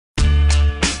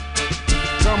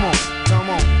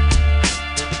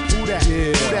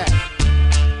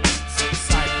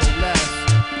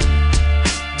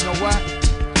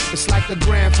the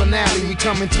grand finale. We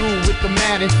coming through with the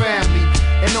Madden family.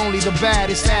 And only the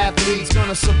baddest athletes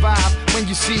gonna survive when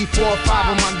you see 4 or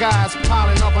 5 of my guys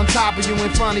piling up on top of you in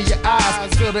front of your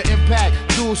eyes. Feel the impact,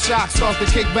 dual shock starts to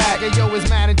kick back. Hey yo, it's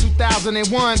Madden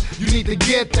 2001, you need to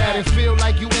get that and feel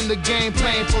like you in the game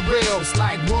playing for real. It's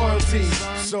like royalty,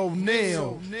 so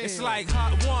nil. It's like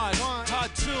hot 1,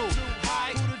 hot 2,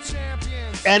 high.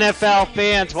 NFL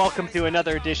fans, welcome to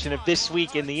another edition of This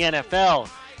Week in the NFL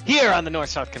here on the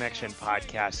North-South Connection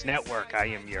Podcast Network. I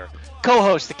am your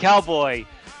co-host, the Cowboy,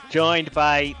 joined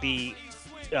by these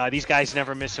guys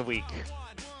never miss a week.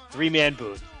 3-man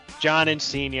booth, John and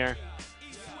Senior.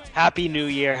 Happy New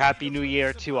Year. Happy New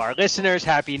Year to our listeners.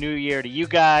 Happy New Year to you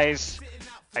guys.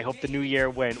 I hope the new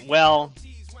year went well.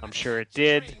 I'm sure it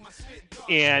did.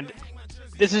 And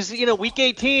this is, week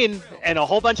 18, and a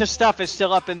whole bunch of stuff is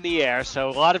still up in the air. So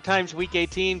a lot of times week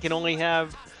 18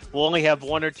 we'll only have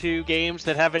 1 or 2 games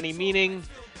that have any meaning.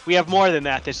 We have more than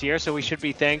that this year, so we should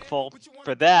be thankful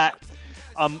for that.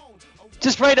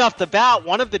 Just right off the bat,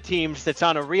 one of the teams that's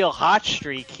on a real hot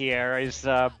streak here is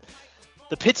the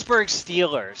Pittsburgh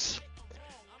Steelers.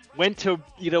 Went to,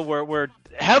 we're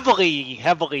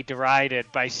heavily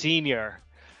derided by Senior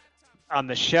on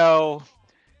the show.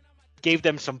 Gave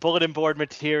them some bulletin board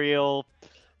material,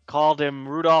 called him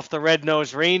Rudolph the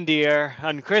Red-Nosed Reindeer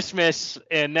on Christmas,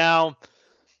 and now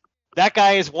that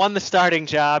guy has won the starting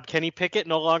job. Kenny Pickett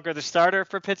no longer the starter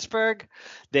for Pittsburgh.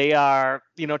 They are,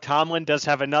 Tomlin does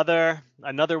have another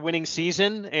winning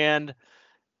season, and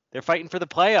they're fighting for the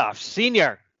playoffs.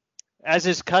 Senior, as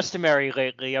is customary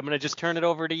lately, I'm going to just turn it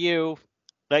over to you,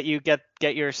 let you get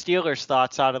your Steelers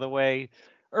thoughts out of the way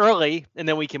early, and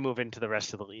then we can move into the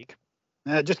rest of the league.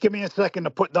 Just give me a second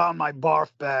to put down my barf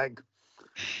bag.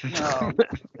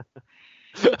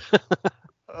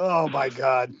 Oh my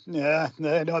God! Yeah,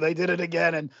 no, they did it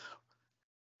again, and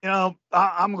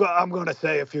I'm going to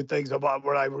say a few things about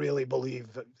what I really believe.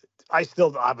 I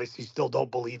obviously still don't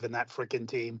believe in that freaking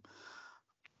team.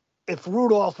 If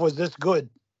Rudolph was this good,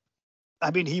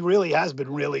 I mean, he really has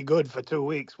been really good for 2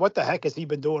 weeks. What the heck has he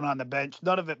been doing on the bench?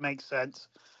 None of it makes sense.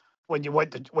 When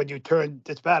you turned,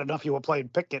 it's bad enough you were playing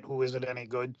Pickett, who isn't any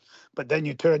good, but then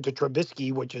you turn to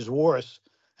Trubisky, which is worse.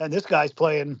 And this guy's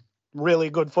playing really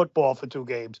good football for 2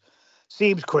 games.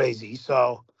 Seems crazy.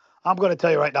 So I'm going to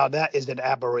tell you right now, that is an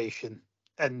aberration.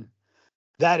 And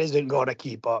that isn't going to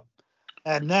keep up.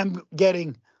 And them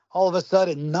getting, all of a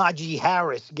sudden, Najee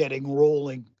Harris getting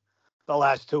rolling the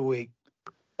last 2 weeks.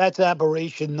 That's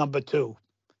aberration number 2.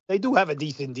 They do have a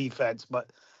decent defense,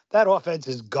 but that offense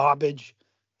is garbage.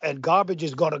 And garbage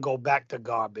is going to go back to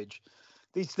garbage.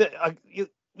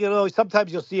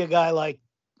 Sometimes you'll see a guy like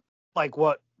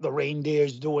what the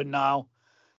Reindeer's doing now,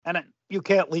 and you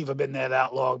can't leave them in there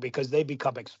that long because they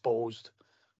become exposed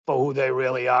for who they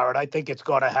really are. And I think it's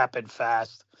going to happen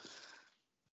fast.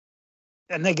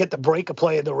 And they get the break of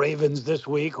playing the Ravens this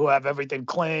week, who have everything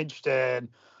clinched. And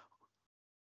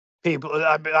people,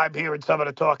 I'm hearing some of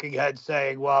the talking heads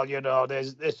saying, well,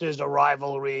 this is a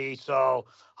rivalry, so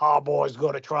Harbaugh's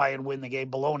going to try and win the game.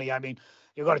 Baloney. I mean,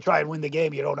 you're going to try and win the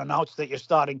game. You don't announce that you're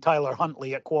starting Tyler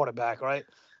Huntley at quarterback, right?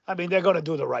 I mean, they're going to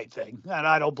do the right thing, and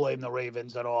I don't blame the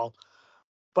Ravens at all.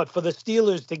 But for the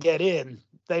Steelers to get in,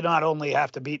 they not only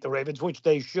have to beat the Ravens, which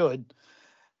they should,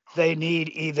 they need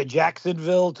either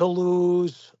Jacksonville to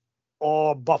lose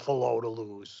or Buffalo to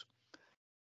lose.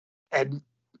 And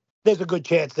there's a good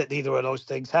chance that neither of those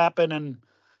things happen. And,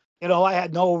 I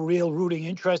had no real rooting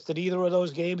interest in either of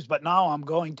those games, but now I'm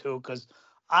going to, because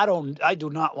I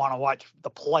do not want to watch the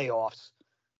playoffs.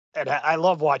 And I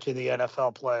love watching the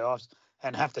NFL playoffs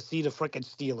and have to see the freaking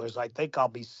Steelers. I think I'll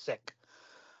be sick.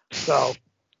 So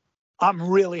I'm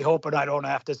really hoping I don't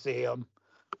have to see them.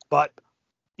 But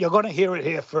you're going to hear it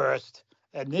here first.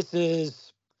 And this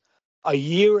is a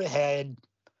year ahead,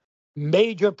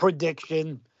 major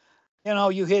prediction.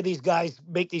 You hear these guys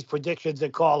make these predictions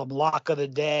and call them lock of the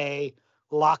day,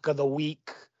 lock of the week.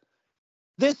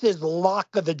 This is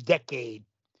lock of the decade.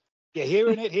 You're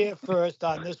hearing it here first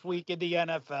on This Week in the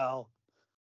NFL.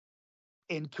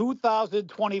 In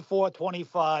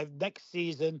 2024-25, next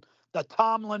season, the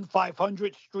Tomlin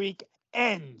 500 streak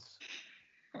ends.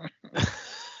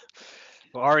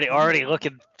 We're already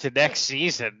looking to next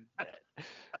season.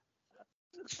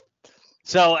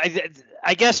 So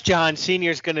I guess John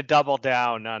Senior's going to double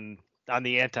down on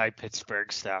the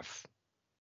anti-Pittsburgh stuff.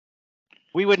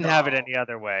 We wouldn't have it any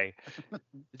other way.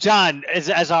 John,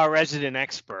 as our resident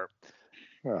expert,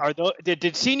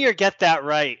 did Senior get that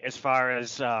right as far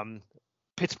as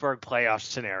Pittsburgh playoff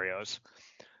scenarios?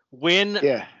 Win,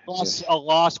 a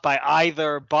loss by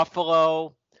either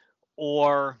Buffalo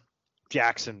or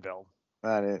Jacksonville.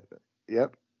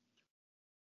 Yep.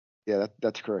 Yeah,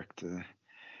 that's correct.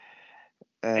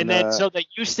 And then so the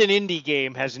Houston-Indy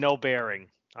game has no bearing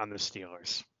on the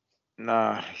Steelers.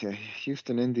 Nah, yeah,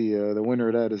 Houston, Indy, the winner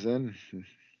of that is in,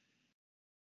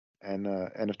 and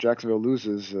if Jacksonville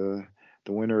loses, the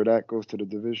winner of that goes to the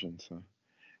division. So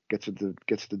gets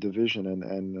the division,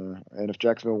 and if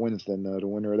Jacksonville wins, then the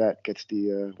winner of that gets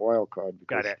the wild card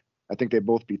because Got it. I think they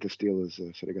both beat the Steelers,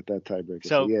 so they got that tiebreaker.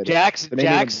 So yeah,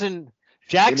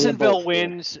 Jacksonville both,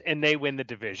 wins and they win the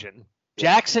division. Yeah.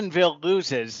 Jacksonville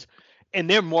loses and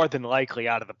they're more than likely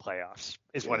out of the playoffs,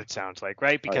 is what it sounds like,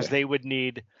 right? Because they would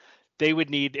need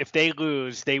if they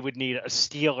lose, they would need a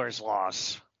Steelers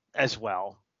loss as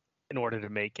well in order to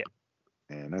make it.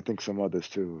 And I think some others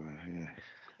too.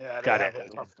 Yeah, got it.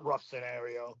 A rough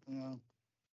scenario. Yeah.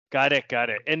 Got it.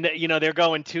 And they're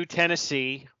going to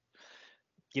Tennessee.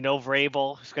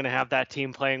 Vrabel is going to have that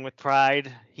team playing with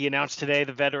pride. He announced today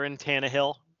the veteran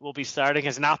Tannehill will be starting.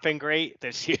 Has not been great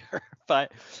this year,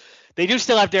 but they do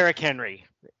still have Derrick Henry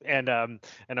and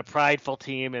a prideful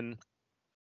team. And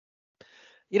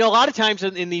a lot of times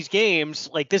in these games,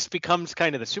 like this becomes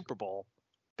kind of the Super Bowl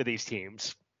for these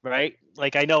teams, right?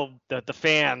 Like I know that the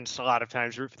fans a lot of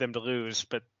times root for them to lose,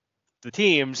 but the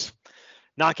teams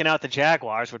knocking out the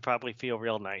Jaguars would probably feel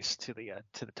real nice to the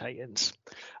Titans.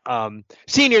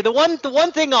 Senior, the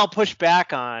one thing I'll push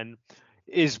back on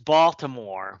is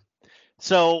Baltimore.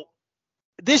 So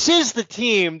this is the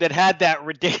team that had that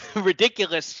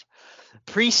ridiculous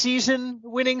preseason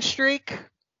winning streak,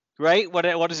 right?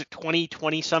 What is it,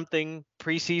 20 something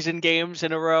preseason games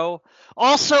in a row?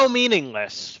 Also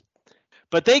meaningless.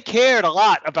 But they cared a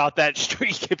lot about that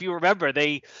streak. If you remember,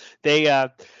 they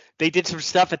did some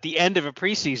stuff at the end of a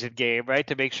preseason game, right,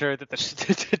 to make sure that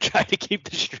to try to keep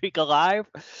the streak alive.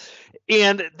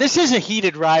 And this is a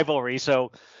heated rivalry.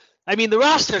 So, I mean, the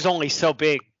roster is only so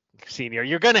big, Senior.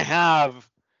 You're going to have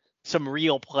some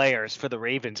real players for the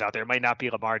Ravens out there. It might not be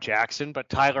Lamar Jackson, but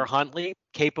Tyler Huntley,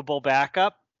 capable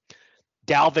backup.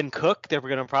 Dalvin Cook, they were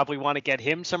going to probably want to get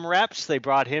him some reps. They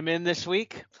brought him in this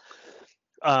week.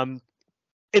 And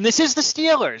this is the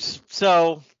Steelers.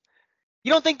 So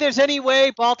you don't think there's any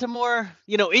way Baltimore,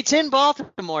 it's in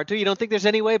Baltimore too. You don't think there's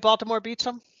any way Baltimore beats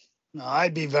them? No,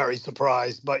 I'd be very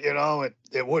surprised, but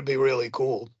it would be really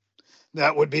cool.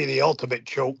 That would be the ultimate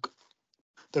choke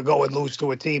to go and lose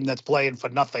to a team that's playing for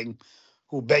nothing,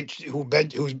 who's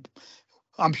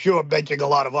I'm sure benching a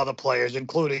lot of other players,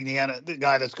 including the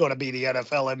guy that's going to be the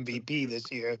NFL MVP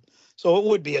this year. So it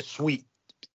would be a sweet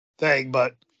thing,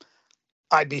 but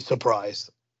I'd be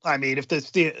surprised. I mean, if the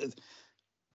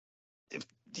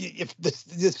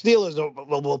Steelers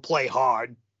will play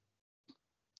hard,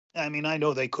 I mean, I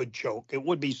know they could choke. It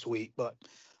would be sweet, but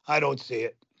I don't see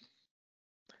it.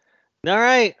 All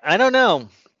right. I don't know.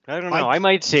 I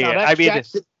might see it. I mean,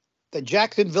 the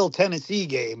Jacksonville, Tennessee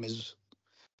game is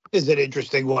an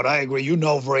interesting one. I agree.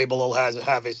 Vrabel will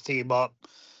have his team up.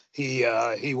 He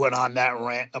went on that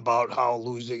rant about how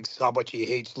much he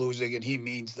hates losing, and he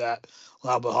means that,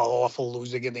 how awful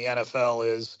losing in the NFL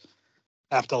is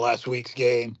after last week's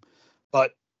game.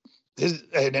 But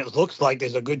it looks like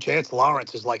there's a good chance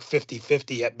Lawrence is like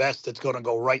 50-50 at best. It's going to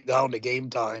go right down to game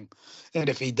time. And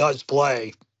if he does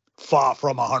play, far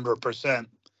from 100%.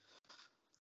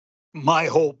 My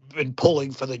hope in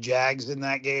pulling for the Jags in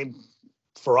that game,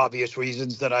 for obvious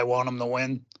reasons that I want them to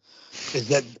win, is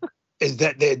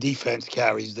that their defense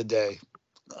carries the day.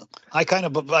 I kind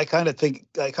of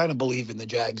believe in the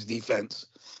Jags defense.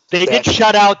 They did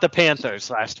shut out the Panthers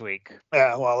last week.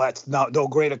 Yeah, well, that's no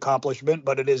great accomplishment,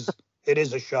 but it is a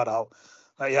shutout.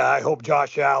 I hope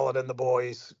Josh Allen and the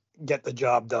boys get the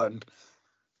job done,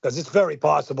 because it's very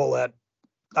possible that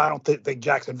I don't think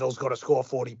Jacksonville's going to score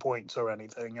 40 points or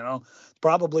anything.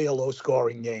 Probably a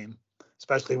low-scoring game,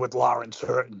 especially with Lawrence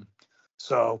hurting.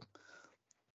 So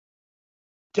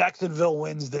Jacksonville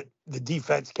wins. The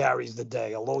defense carries the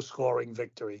day. A low-scoring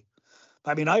victory.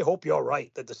 I mean, I hope you're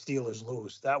right that the Steelers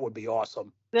lose. That would be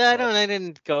awesome. Yeah, I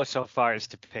didn't go so far as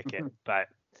to pick it, but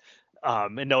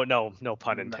and no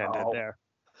pun intended there.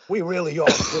 We really all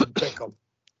should pick them.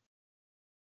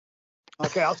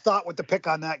 Okay, I'll start with the pick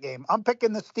on that game. I'm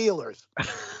picking the Steelers.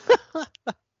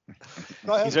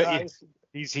 Go ahead, guys.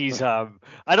 He's I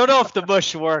don't know if the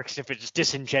mush works if it's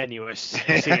disingenuous.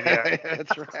 That's right.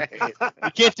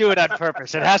 You can't do it on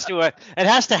purpose. It has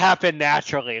to happen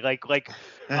naturally. Like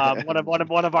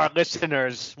one of our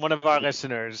listeners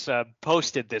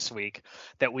posted this week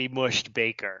that we mushed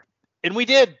Baker. And we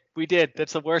did.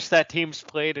 That's the worst that team's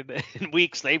played in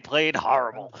weeks. They played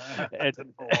horrible.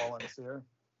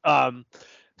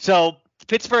 So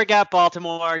Pittsburgh at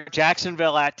Baltimore,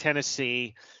 Jacksonville at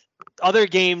Tennessee. Other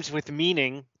games with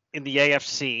meaning in the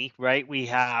AFC, right? We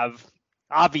have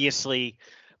obviously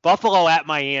Buffalo at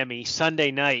Miami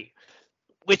Sunday night,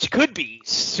 which could be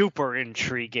super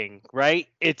intriguing, right?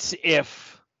 It's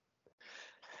if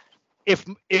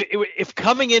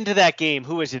coming into that game,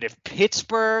 who is it? If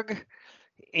Pittsburgh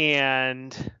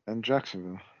and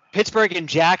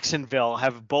Jacksonville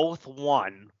have both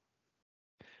won,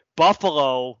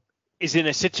 Buffalo is in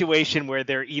a situation where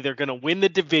they're either going to win the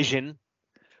division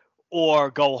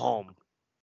or go home.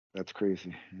 That's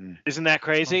crazy. Yeah. Isn't that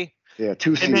crazy? Yeah,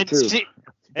 2 seed too.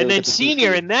 And then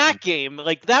Senior in that game,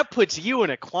 like that puts you in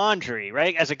a quandary,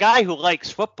 right? As a guy who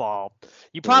likes football,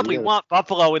 you probably want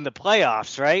Buffalo in the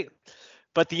playoffs, right?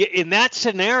 But in that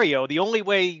scenario, the only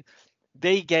way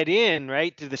they get in,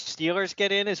 right? Do the Steelers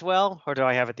get in as well, or do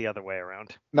I have it the other way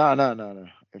around? No.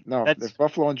 If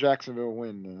Buffalo and Jacksonville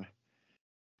win,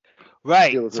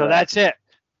 right. So that's it.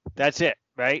 That's it,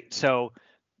 right? So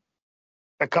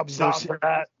it comes down to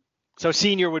that. So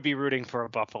Senior would be rooting for a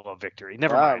Buffalo victory.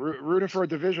 Never mind. Rooting for a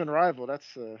division rival.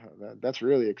 That's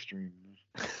really extreme.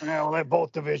 Yeah, well, they're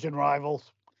both division rivals.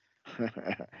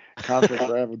 Conference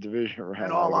rival, division rival.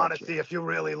 In all honesty, if you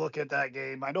really look at that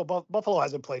game, I know Buffalo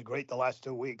hasn't played great the last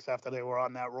 2 weeks after they were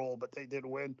on that roll, but they did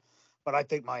win. But I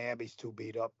think Miami's too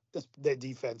beat up. Their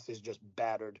defense is just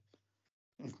battered.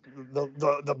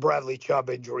 The Bradley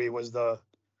Chubb injury was the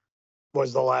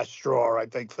last straw, I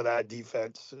think, for that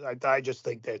defense. I just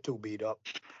think they're too beat up.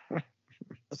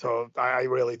 So I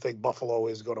really think Buffalo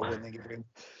is going to win the game.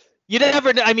 You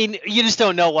never. I mean, you just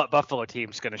don't know what Buffalo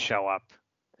team's going to show up.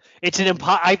 It's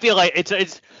I feel like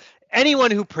it's anyone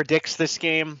who predicts this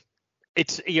game.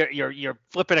 It's you're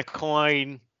flipping a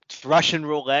coin, it's Russian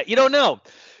roulette. You don't know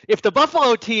if the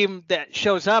Buffalo team that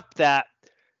shows up that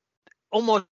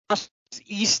almost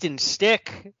Easton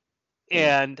stick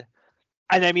and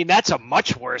I mean that's a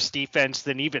much worse defense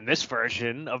than even this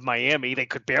version of Miami. They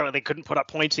couldn't put up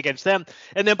points against them.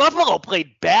 And then Buffalo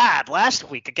played bad last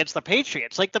week against the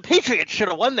Patriots. Like the Patriots should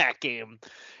have won that game.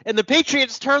 And the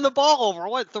Patriots turned the ball over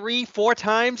 3-4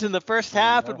 times in the first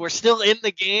half and we're still in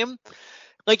the game.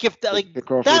 Like if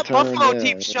that Buffalo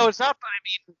team shows up, I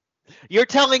mean you're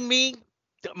telling me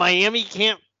Miami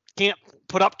can't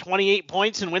put up 28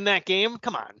 points and win that game?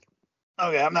 Come on.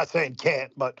 Okay, I'm not saying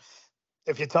can't, but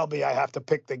if you tell me I have to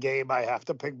pick the game, I have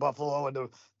to pick Buffalo, and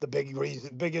the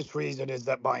biggest reason is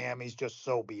that Miami's just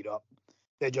so beat up.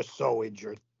 They're just so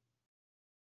injured.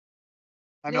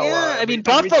 I know. Yeah, I mean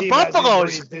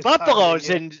Buffalo's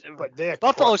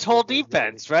whole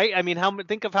defense, right? I mean,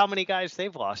 think of how many guys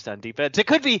they've lost on defense. It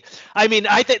could be. I mean,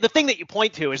 I think the thing that you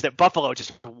point to is that Buffalo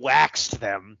just waxed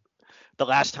them the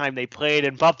last time they played,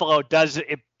 and Buffalo does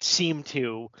seem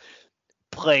to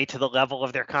play to the level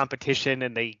of their competition,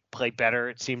 and they play better,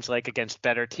 it seems like, against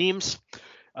better teams.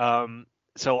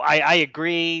 So I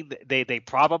agree they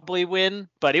probably win,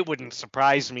 but it wouldn't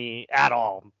surprise me at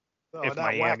all if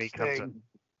Miami comes in.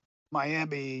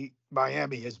 Miami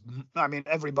is, I mean,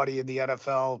 everybody in the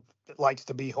NFL likes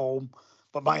to be home,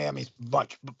 but Miami's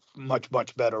much, much,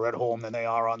 much better at home than they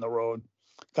are on the road.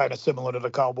 Kind of similar to the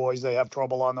Cowboys. They have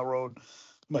trouble on the road,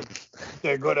 but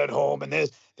they're good at home. And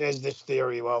there's this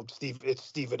theory. Well, it's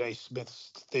Stephen A.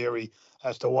 Smith's theory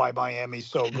as to why Miami's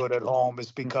so good at home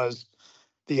is because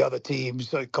the other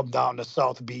teams come down to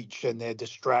South Beach and they're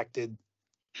distracted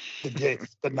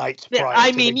the nights prior.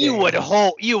 I mean, you would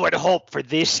hope for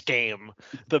this game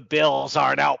the Bills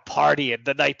aren't out partying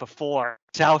the night before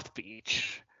South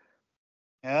Beach.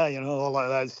 Yeah, all of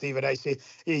that. Stephen A.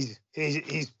 He's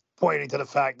pointing to the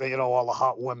fact that all the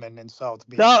hot women in South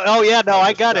Beach.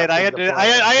 I got it.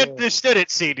 I understood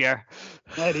it, Senior.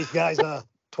 Yeah, these guys are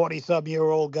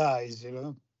 20-some-year-old guys.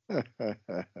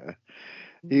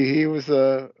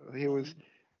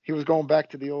 He was going back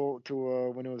to the old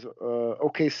when it was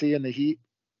OKC and the Heat,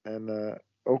 and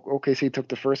OKC took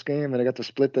the first game, and they got the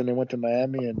split. Then they went to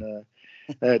Miami, and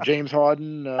James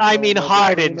Harden. I mean,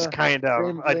 Harden's kind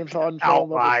of James Harden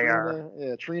outlier.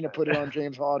 Trina put it on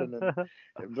James Harden, and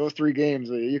those 3 games,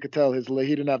 you could tell he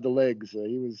didn't have the legs.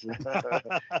 He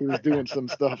was doing some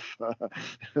stuff.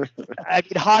 I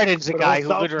mean, Harden's a guy who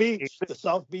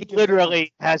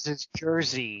literally has his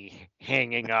jersey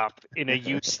hanging up in a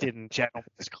Houston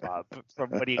gentleman's club from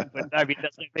what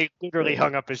they literally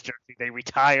hung up his jersey. They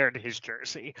retired his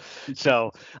jersey.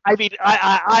 So, I mean,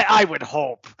 I would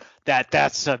hope that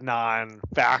that's a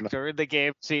non-factor in the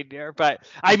game, Senior. But,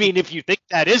 I mean, if you think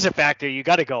that is a factor, you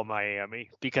got to go Miami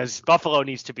because Buffalo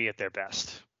needs to be at their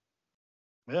best.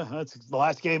 Yeah, that's the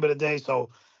last game of the day. So,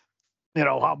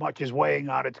 how much is weighing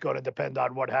on it's going to depend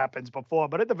on what happens before.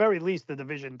 But at the very least, the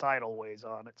division title weighs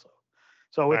on it.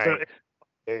 So it's a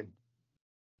game.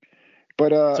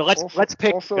 But so let's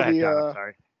pick. Also ahead, John,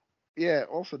 sorry. Yeah,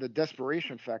 also the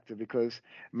desperation factor because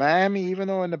Miami, even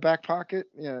though in the back pocket,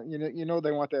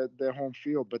 they want their home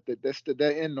field, but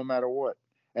they're in no matter what,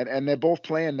 and they're both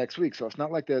playing next week, so it's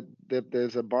not like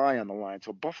there's a bye on the line.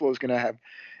 So Buffalo's gonna have,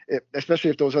 especially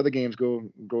if those other games go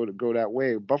that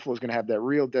way, Buffalo's gonna have that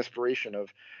real desperation of,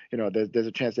 there's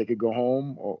a chance they could go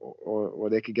home or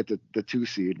they could get the 2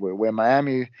 seed where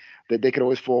Miami that they could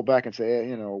always fall back and say,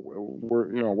 hey,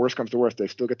 worst comes to worst, they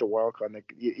still get the wild card. And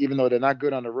even though they're not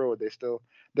good on the road,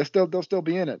 they'll still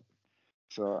be in it.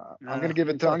 So I'm gonna give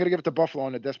it to Buffalo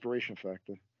on the desperation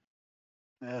factor.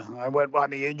 Yeah, I went on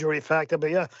the injury factor,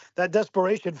 but yeah, that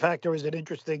desperation factor is an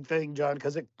interesting thing, John,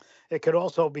 because it could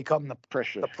also become the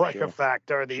Pressure pressure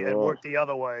factor, and Sure. work the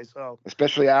other way. So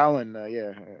especially Allen, Now,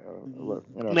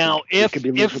 it could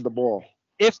be loose with the ball.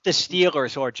 If the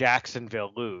Steelers or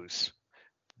Jacksonville lose,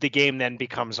 the game then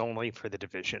becomes only for the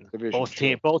division.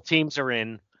 Both teams are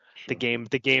in. Sure.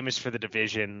 The game is for the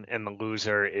division, and the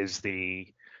loser is the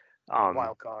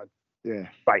wild card. Yeah.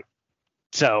 Right.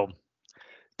 So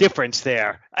difference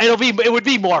there. It would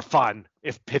be more fun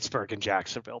if Pittsburgh and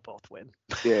Jacksonville both win.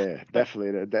 Yeah,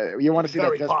 definitely. You want to see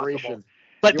that desperation. Possible.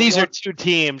 But these are two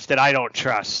teams that I don't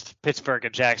trust, Pittsburgh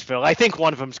and Jacksonville. I think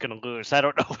one of them's going to lose. I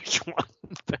don't know which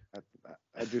one.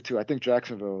 I do too. I think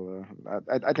Jacksonville.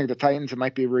 I think the Titans. It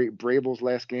might be Vrabel's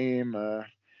last game. They're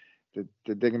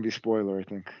going to be spoiler. I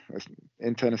think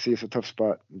in Tennessee, it's a tough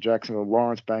spot. Jacksonville,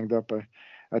 Lawrence banged up.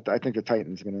 I think the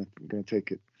Titans are going to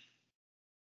take it.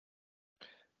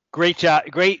 Great job.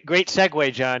 Great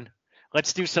segue, John.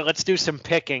 Let's do some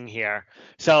picking here.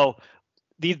 So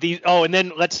and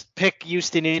then let's pick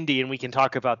Houston Indy, and we can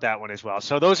talk about that one as well.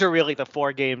 So those are really the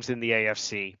 4 games in the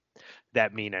AFC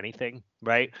that mean anything,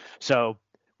 right? So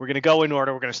we're going to go in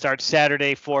order. We're going to start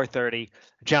Saturday, 4:30.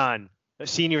 John, the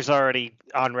senior's already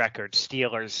on record.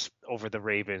 Steelers over the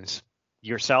Ravens.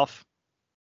 Yourself?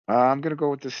 I'm going to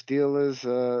go with the Steelers,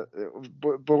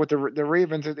 but with the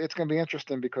Ravens, it's going to be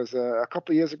interesting because a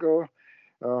couple of years ago,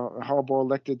 Harbaugh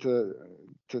elected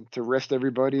to rest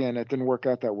everybody, and it didn't work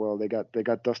out that well. They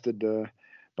got dusted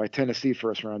by Tennessee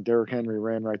first round. Derrick Henry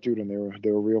ran right through them.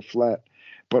 They were real flat.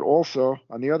 But also,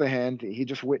 on the other hand, he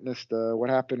just witnessed what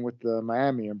happened with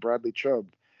Miami and Bradley Chubb.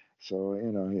 So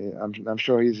I'm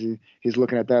sure he's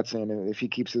looking at that, saying if he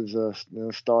keeps his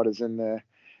starters in there,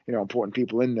 important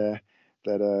people in there,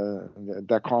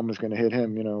 that karma is going to hit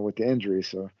him, with the injury.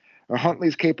 So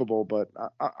Huntley's capable, but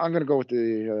I'm going to go with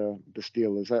the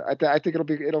Steelers. I think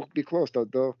it'll be close.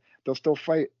 They'll still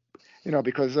fight,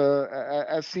 because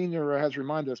as Senior has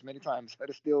reminded us many times,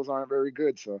 the Steelers aren't very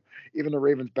good. So even the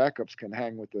Ravens backups can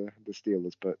hang with the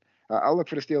Steelers. But I'll look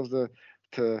for the Steelers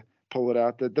to pull it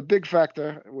out. The big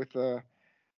factor with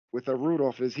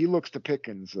Rudolph is he looks to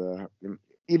Pickens.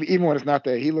 Even when it's not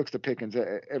there, he looks to Pickens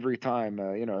every time.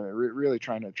 Really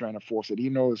trying to force it. He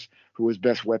knows who his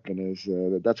best weapon is.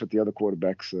 That's what the other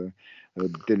quarterbacks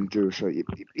didn't do. So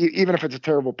even if it's a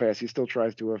terrible pass, he still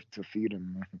tries to feed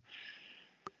him.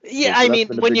 Yeah,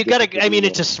 so when you gotta,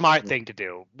 it's a smart thing to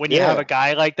do. When you have a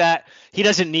guy like that, he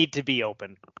doesn't need to be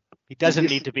open. He doesn't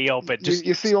need to be open.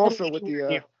 You see also with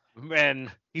the. And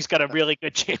he's got a really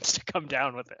good chance to come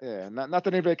down with it. Yeah, not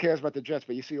that anybody cares about the Jets,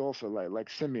 but you see also like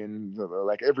Simeon,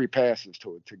 like every pass is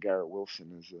to Garrett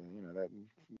Wilson is that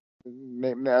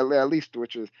at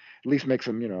least makes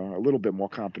him a little bit more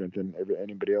competent than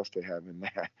anybody else they have in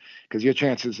there. Because your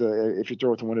chances, if you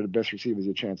throw it to one of the best receivers,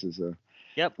 your chances a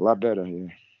lot better. Yeah.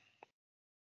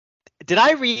 Did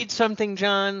I read something,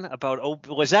 John, about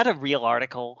was that a real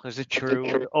article? Is it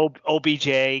true?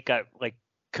 OBJ got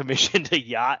commissioned a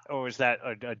yacht, or was that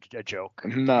a joke?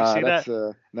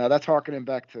 That's harkening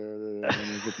back to when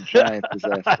he was with the Giants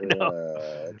disaster.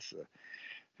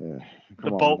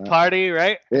 The boat party,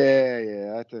 right?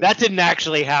 Yeah. That didn't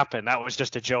actually happen. That was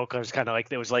just a joke. It was kind of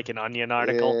it was like an Onion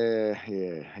article.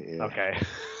 Yeah. Okay.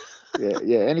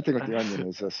 Yeah. Anything with the Onion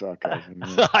is sarcasm.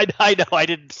 Yeah. I know. I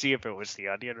didn't see if it was the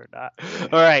Onion or not.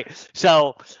 All right.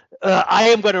 So I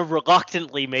am going to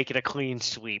reluctantly make it a clean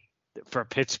sweep for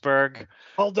Pittsburgh.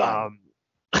 Hold on.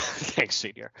 Thanks,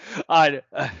 Senior. Really,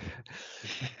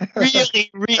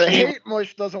 the hate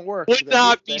mush doesn't work. Would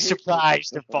not be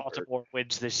surprised if Baltimore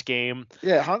wins this game.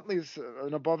 Yeah, Huntley's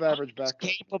an above-average backup.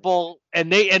 Capable,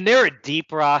 and they're a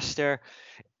deep roster.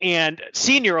 And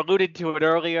Senior alluded to it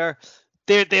earlier.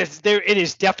 It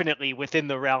is definitely within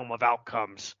the realm of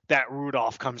outcomes that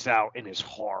Rudolph comes out and is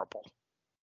horrible.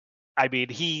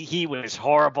 He was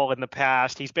horrible in the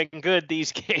past. He's been good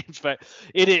these games, but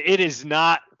it is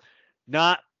not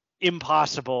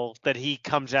impossible that he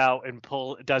comes out and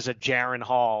does a Jaron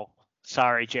Hall.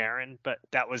 Sorry, Jaron, but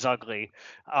that was ugly.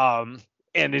 And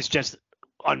is just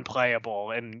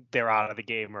unplayable and they're out of the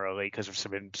game early because of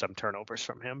some turnovers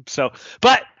from him. So,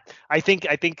 but I think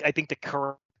the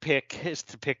correct pick is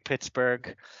to pick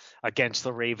Pittsburgh against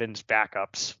the Ravens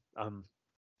backups.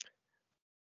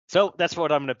 So that's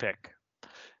what I'm going to pick.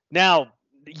 Now,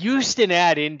 Houston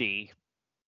at Indy.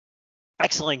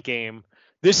 Excellent game.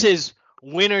 This is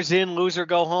winners in, loser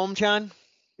go home, John.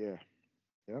 Yeah.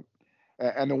 Yep.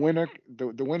 And the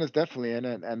winner's definitely in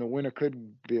it, and the winner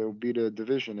could be the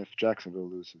division if Jacksonville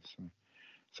loses.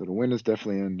 So the winner's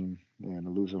definitely in, and the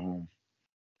loser home.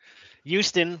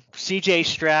 Houston, C.J.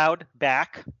 Stroud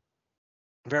back,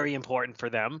 very important for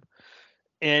them,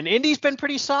 and Indy's been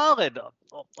pretty solid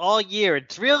all year.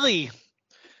 It's really,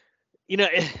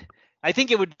 I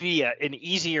think it would be an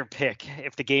easier pick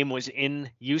if the game was in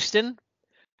Houston.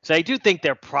 So I do think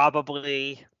they're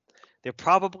probably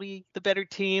the better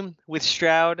team with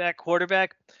Stroud at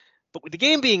quarterback. But with the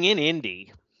game being in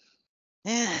Indy,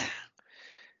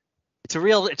 it's a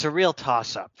real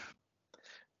toss-up.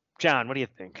 John, what do you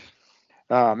think?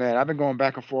 Oh man, I've been going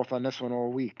back and forth on this one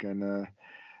all week, and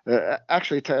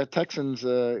actually Texans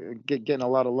getting a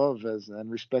lot of love and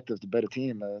respect as the better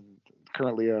team.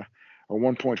 Currently a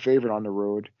 1-point favorite on the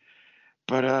road.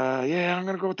 But yeah, I'm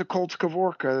gonna go with the Colts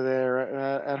Kavorka there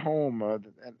at home,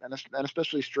 and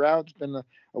especially Stroud's been a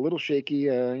little shaky.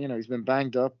 He's been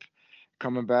banged up,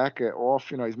 coming back off.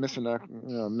 He's missing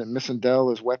missing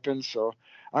Dell as weapons. So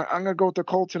I'm gonna go with the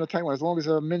Colts in a tight one, as long as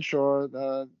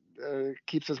Minshew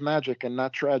keeps his magic and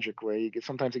not tragic way.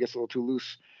 Sometimes he gets a little too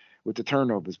loose with the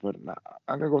turnovers, but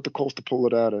I'm gonna go with the Colts to pull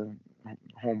it out of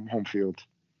home field.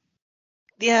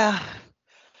 Yeah.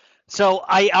 So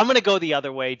I'm going to go the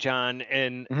other way, John,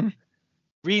 and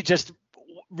just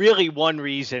really one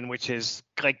reason, which is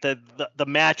like the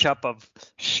matchup of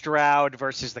Stroud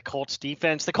versus the Colts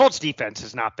defense. The Colts defense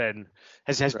has not been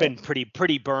has been pretty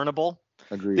burnable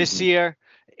this year,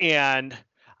 and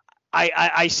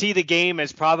I see the game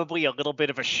as probably a little bit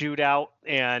of a shootout.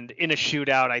 And in a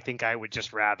shootout, I think I would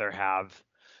just rather have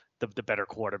the better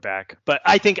quarterback. But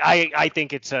I think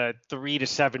it's a 3 to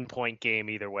 7 point game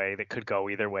either way. That could go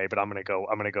either way, but I'm gonna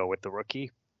go with the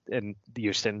rookie in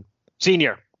Houston.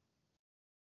 Senior.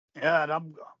 Yeah,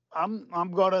 and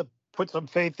I'm gonna put some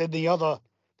faith in the other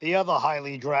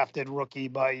highly drafted rookie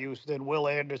by Houston, Will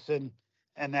Anderson,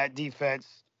 and that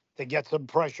defense to get some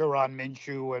pressure on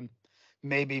Minshew and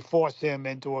maybe force him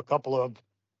into a couple of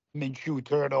Minshew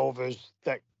turnovers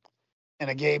that in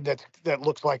a game that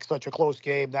looks like such a close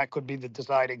game, that could be the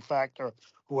deciding factor,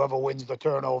 whoever wins the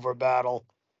turnover battle.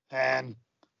 And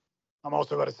I'm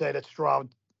also going to say that Stroud,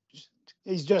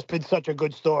 he's just been such a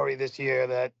good story this year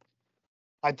that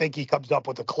I think he comes up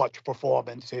with a clutch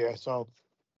performance here. So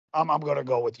I'm going to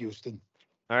go with Houston.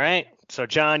 All right. So,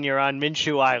 John, you're on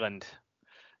Minshew Island.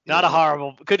 Not a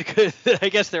horrible – good. I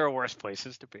guess there are worse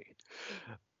places to be.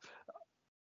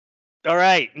 All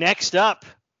right. Next up.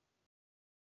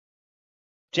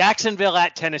 Jacksonville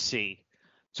at Tennessee.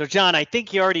 So, John, I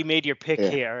think you already made your pick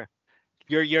here.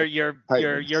 You're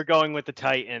going with the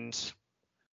Titans.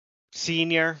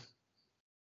 Senior.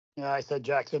 Yeah, I said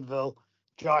Jacksonville.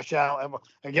 Josh Allen.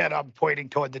 Again, I'm pointing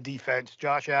toward the defense.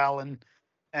 Josh Allen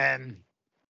and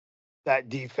that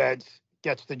defense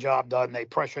gets the job done. They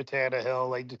pressure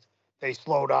Tannehill. They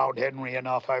slow down Henry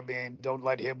enough. I mean, don't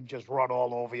let him just run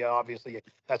all over you. Obviously,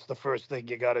 that's the first thing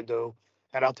you got to do.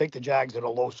 And I'll take the Jags in a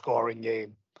low-scoring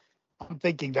game. I'm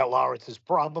thinking that Lawrence is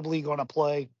probably going to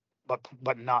play,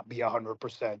 but not be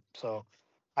 100%. So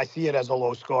I see it as a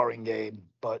low-scoring game,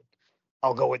 but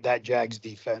I'll go with that Jags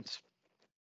defense.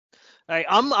 All right,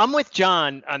 I'm with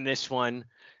John on this one.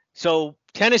 So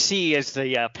Tennessee is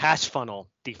the pass funnel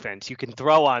defense. You can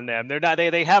throw on them.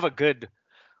 They have a good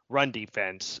run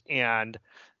defense, and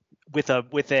with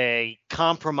a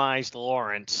compromised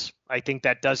Lawrence, I think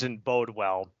that doesn't bode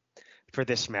well for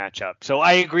this matchup. So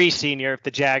I agree, Senior. If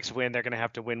the Jags win, they're going to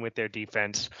have to win with their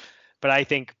defense. But I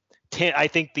think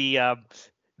the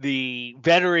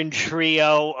veteran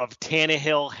trio of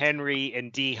Tannehill, Henry,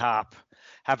 and D-Hop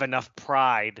have enough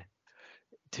pride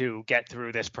to get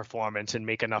through this performance and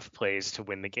make enough plays to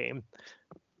win the game.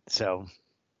 So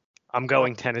I'm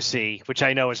going Tennessee, which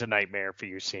I know is a nightmare for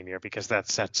you, Senior, because that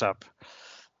sets up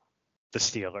the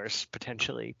Steelers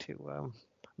potentially to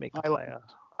make the playoffs.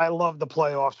 I love the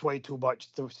playoffs way too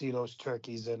much to see those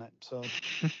turkeys in it. So,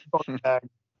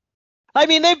 I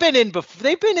mean, they've been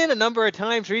in a number of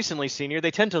times recently, Senior.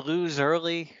 They tend to lose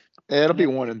early. Yeah, it'll be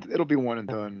one and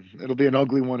done. It'll be an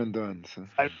ugly one and done. So.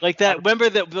 Like that. Remember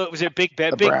that was it Big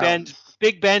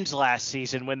Ben's last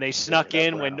season when they snuck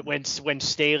in when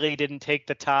Staley didn't take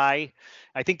the tie.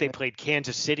 I think they played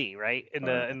Kansas City, right, in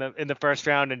the first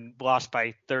round and lost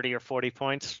by 30 or 40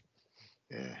 points.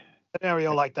 Yeah.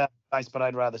 Scenario like that, nice, but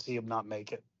I'd rather see him not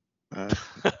make it.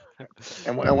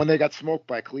 And when they got smoked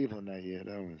by Cleveland that year,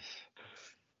 that was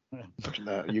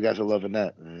you guys are loving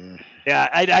that. Yeah,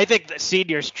 I think the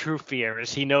Senior's true fear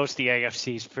is he knows the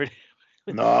AFC's pretty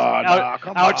No,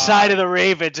 come outside on. of the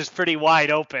Ravens is pretty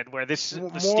wide open. Where the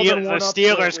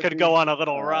Steelers could go on a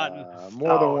little run.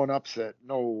 More than one upset.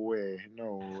 No way.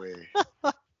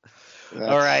 All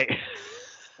right.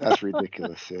 That's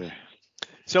ridiculous. Yeah.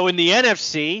 So in the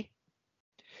NFC,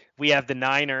 we have the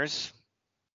Niners.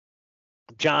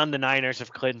 John, the Niners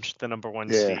have clinched the number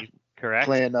 1 seed, correct?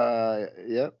 Playing Sam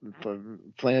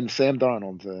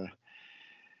Darnold.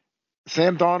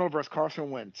 Sam Darnold versus Carson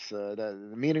Wentz.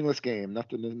 That meaningless game.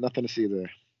 Nothing to see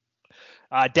there.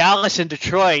 Dallas and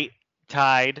Detroit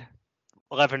tied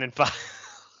 11-5.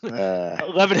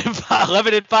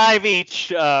 11-5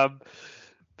 each.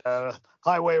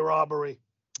 Highway robbery.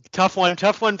 Tough one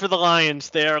for the Lions.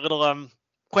 They're a little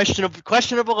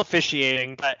questionable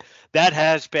officiating, but that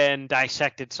has been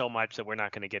dissected so much that we're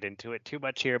not going to get into it too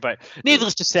much here. But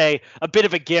needless to say, a bit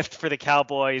of a gift for the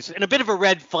Cowboys and a bit of a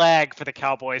red flag for the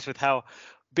Cowboys with how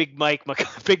Big Mike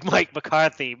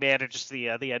McCarthy manages the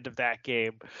end of that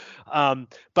game.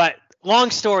 But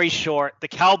long story short, the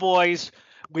Cowboys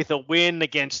with a win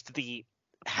against the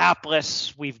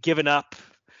hapless, we've given up.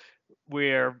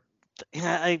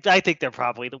 I think they're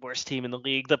probably the worst team in the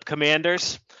league. The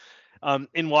Commanders.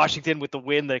 In Washington with the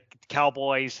win, the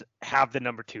Cowboys have the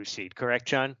number 2 seed, correct,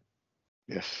 John?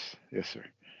 Yes, sir.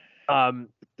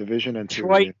 Division and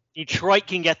Detroit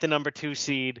can get the number 2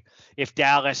 seed if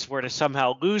Dallas were to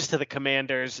somehow lose to the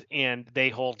Commanders and they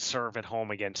hold serve at home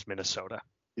against Minnesota.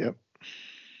 Yep.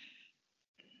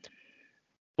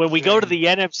 When we go to the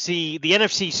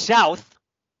NFC South,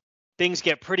 things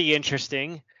get pretty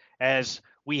interesting as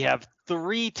we have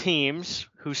 3 teams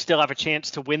who still have a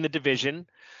chance to win the division.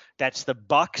 That's the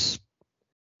Bucks,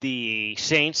 the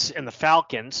Saints, and the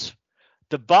Falcons.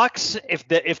 The Bucks, if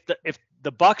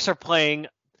the Bucks are playing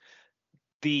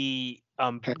the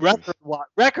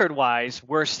record-wise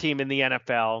worst team in the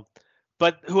NFL,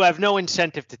 but who have no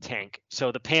incentive to tank.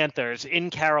 So the Panthers in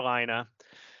Carolina.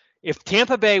 If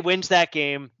Tampa Bay wins that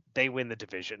game, they win the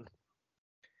division.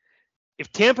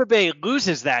 If Tampa Bay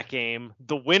loses that game,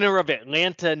 the winner of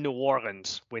Atlanta-New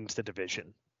Orleans wins the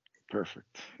division.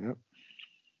 Perfect. Yep.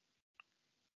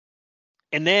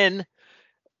 And then,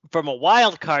 from a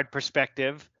wild card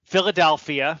perspective,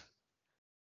 Philadelphia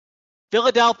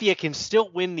can still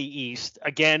win the East,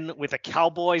 again, with a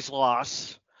Cowboys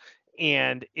loss,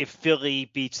 and if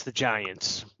Philly beats the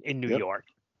Giants in New York.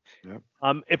 Yep.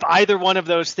 If either one of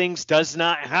those things does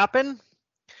not happen,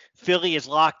 Philly is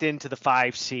locked into the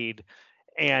 5 seed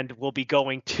and will be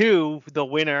going to the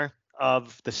winner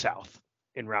of the South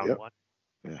in round 1.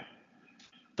 Yeah.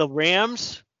 The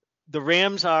Rams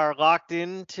are locked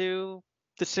into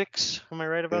the 6. Am I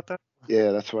right about that?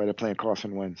 Yeah, that's why they're playing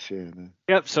Carson Wentz. Yeah.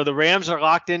 Yep. So the Rams are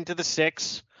locked into the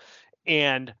 6,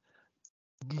 and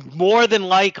more than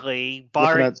likely,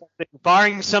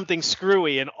 barring something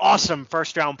screwy, an awesome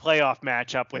first-round playoff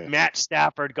matchup with Matt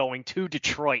Stafford going to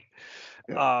Detroit,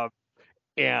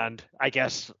 and I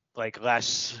guess a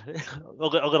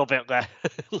little bit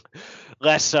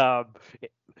less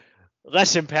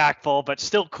impactful, but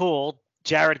still cool.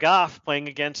 Jared Goff playing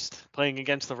against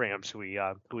the Rams, who we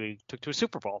took to a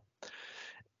Super Bowl.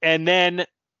 And then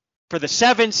for the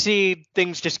 7 seed,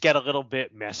 things just get a little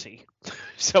bit messy.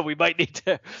 So we might need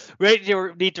to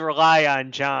rely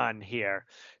on John here.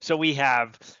 So we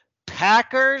have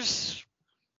Packers.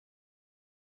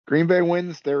 Green Bay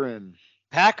wins, they're in.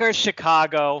 Packers,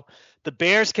 Chicago. The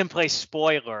Bears can play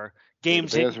spoiler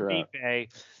games in Green Bay.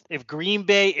 If Green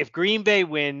Bay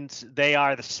wins, they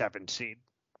are the 7 seed.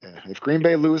 Yeah. If Green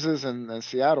Bay loses and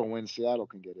Seattle wins, Seattle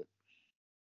can get it.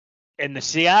 And the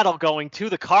Seattle going to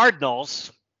the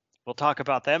Cardinals, we'll talk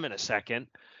about them in a second,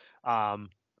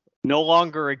 no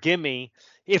longer a gimme.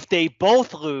 If they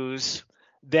both lose,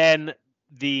 then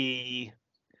the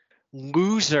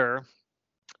loser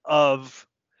of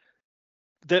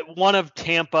one of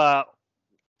Tampa,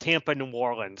 New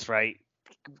Orleans, right,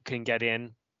 can get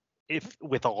in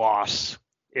with a loss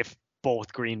if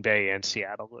both Green Bay and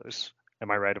Seattle lose. Am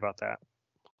I right about that?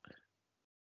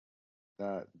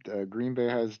 Green Bay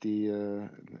has the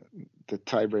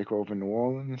tiebreaker over New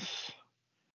Orleans.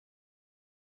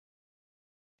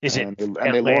 Is it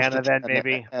Atlanta then,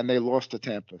 maybe? And they lost to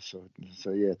Tampa, so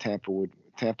yeah,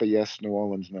 Tampa yes, New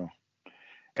Orleans no.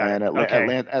 And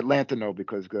Atlanta no,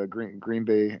 because Green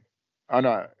Bay. Oh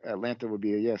no, Atlanta would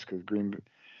be a yes because Green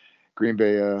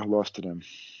Bay lost to them.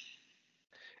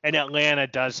 And Atlanta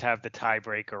does have the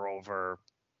tiebreaker over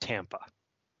Tampa,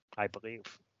 I believe.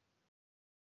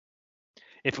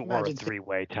 if it were a Imagine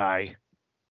three-way tie.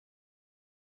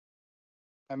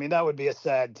 I mean, that would be a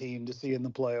sad team to see in the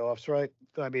playoffs, right?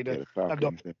 I mean, Yeah, the I don't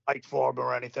Falcons. Yeah. fight for them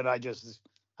or anything. I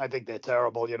think they're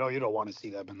terrible. You don't want to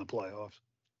see them in the playoffs.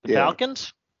 The Yeah.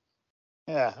 Falcons?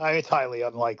 Yeah, it's highly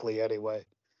unlikely anyway.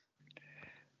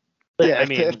 But, Yeah, I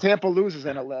mean, if Tampa loses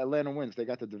and Atlanta wins, they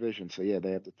got the division. So yeah,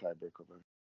 they have the tiebreaker.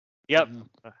 yep, Mhm.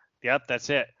 yep, that's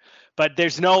it. But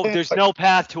there's no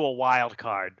path to a wild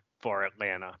card for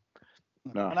Atlanta.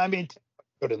 No. And I mean,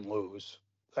 couldn't lose.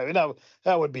 I mean,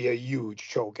 that would be a huge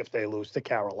choke if they lose to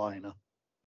Carolina.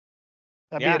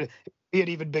 That'd be an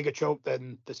even bigger choke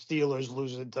than the Steelers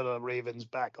losing to the Ravens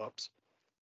backups.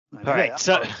 I mean, All right,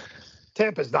 so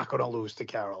Tampa's not going to lose to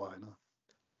Carolina.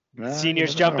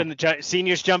 seniors jumping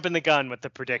the gun with the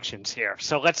predictions here.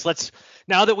 So let's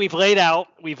now that we've laid out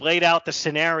the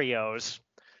scenarios,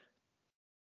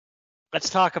 let's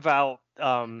talk about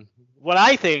what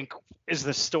I think is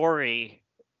the story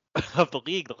of the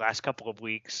league the last couple of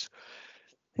weeks,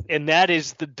 and that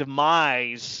is the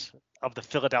demise of the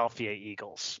Philadelphia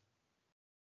Eagles.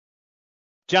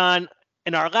 John,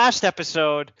 in our last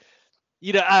episode,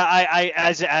 I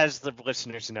as the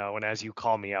listeners know, and as you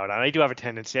call me out on, I do have a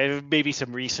tendency, I have maybe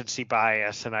some recency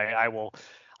bias, and I will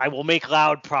make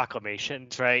loud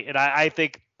proclamations, right? And I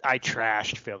think I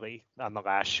trashed Philly on the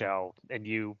last show, and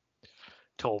you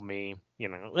told me,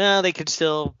 well, they could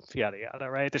still yada yada,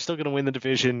 right? They're still going to win the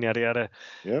division, yada yada.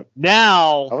 Yep.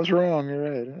 Now I was wrong.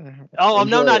 You're right. I'm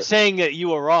not saying that you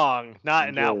were wrong, not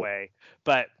in that way,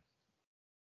 but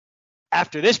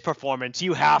after this performance,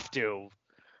 you have to.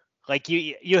 Like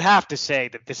you have to say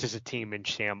that this is a team in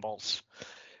shambles,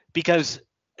 because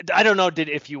I don't know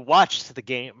if you watched the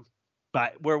game,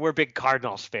 but we're big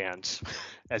Cardinals fans,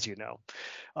 as you know,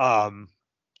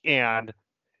 and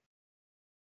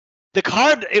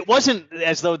it wasn't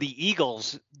as though the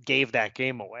Eagles gave that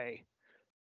game away.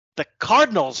 The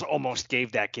Cardinals almost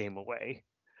gave that game away.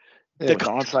 Yeah, the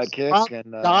onside kick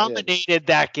and dominated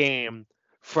that game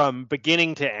from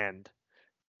beginning to end.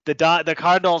 The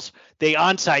Cardinals, they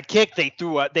onside kick.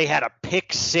 They had a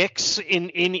pick six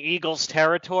in Eagles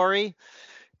territory.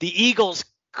 The Eagles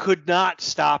could not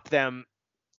stop them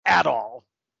at all.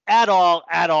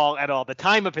 The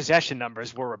time of possession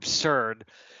numbers were absurd,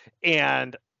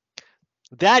 and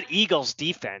that Eagles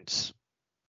defense,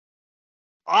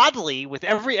 oddly, with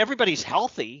everybody's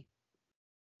healthy,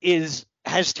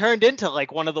 has turned into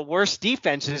like one of the worst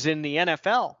defenses in the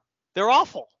NFL. They're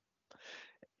awful,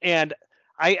 and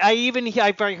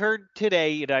I heard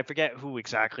today, I forget who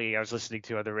exactly I was listening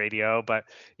to on the radio, but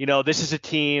this is a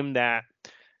team that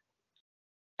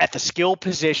at the skill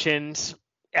positions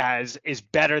is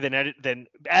better than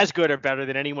as good or better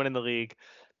than anyone in the league.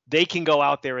 They can go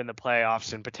out there in the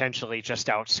playoffs and potentially just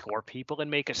outscore people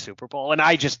and make a Super Bowl. And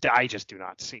I just do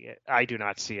not see it. I do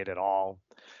not see it at all.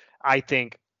 I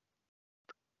think,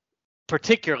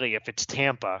 particularly if it's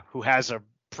Tampa, who has a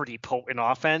pretty potent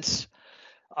offense,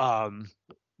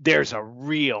 there's a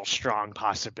real strong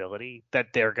possibility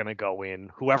that they're going to go in,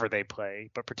 whoever they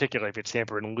play, but particularly if it's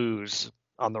Tampa, and lose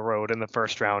on the road in the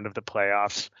first round of the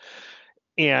playoffs.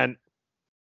 And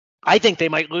I think they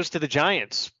might lose to the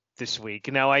Giants this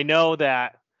week. Now, I know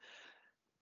that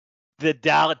the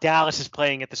Dallas is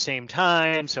playing at the same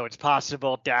time, so it's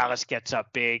possible Dallas gets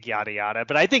up big, yada yada.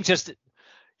 But I think just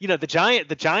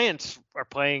the Giants are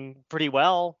playing pretty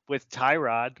well with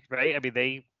Tyrod, right? I mean,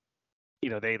 they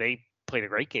played a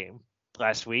great game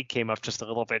last week, came up just a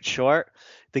little bit short.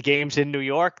 The game's in New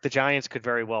York. The Giants could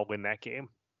very well win that game.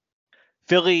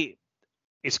 Philly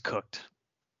is cooked.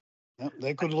 Yep,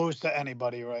 they could lose to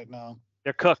anybody right now.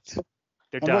 They're cooked.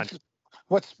 They're done.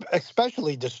 What's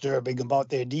especially disturbing about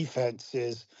their defense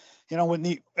is, when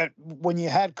you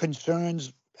had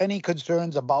any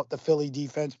concerns about the Philly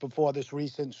defense before this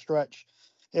recent stretch,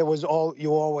 it was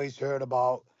you always heard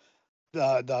about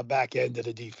the back end of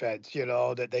the defense,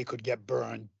 that they could get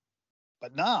burned.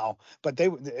 But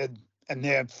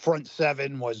their front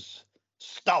seven was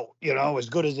stout, as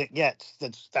good as it gets.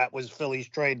 That was Philly's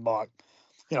trademark.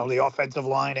 The offensive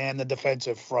line and the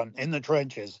defensive front in the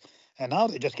trenches. And now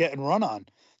they're just getting run on.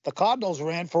 The Cardinals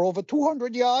ran for over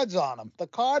 200 yards on them. The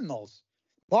Cardinals.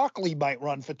 Barkley might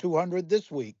run for 200 this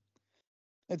week.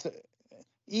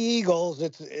 Eagles.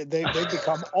 They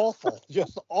become awful,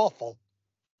 just awful.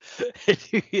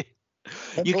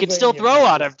 You can still throw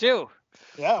on them too.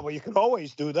 Yeah, well, you can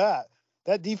always do that.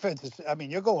 That defense is. I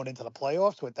mean, you're going into the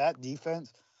playoffs with that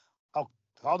defense.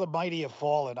 How the mighty have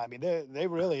fallen. I mean, they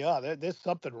really are. There's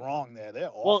something wrong there. They're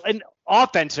awful. Well, and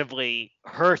offensively,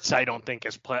 Hurts, I don't think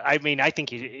is play. I mean, I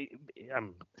think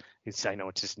I know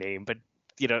it's his name, but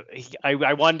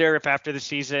I wonder if after the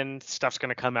season stuff's going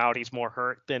to come out. He's more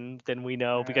hurt than we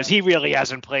know because he really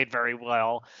hasn't played very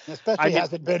well. Especially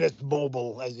hasn't been as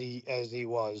mobile as he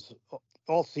was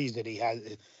all season.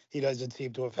 He doesn't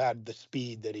seem to have had the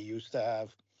speed that he used to have.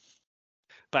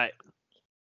 But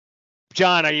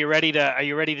John, are you ready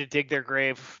to dig their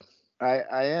grave? I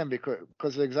am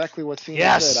because exactly what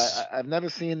Cena said. I've never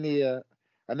seen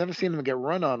them get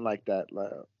run on like that.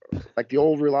 Like the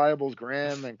old reliables,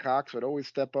 Graham and Cox would always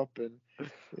step up and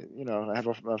have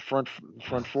a front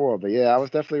four. But yeah, I was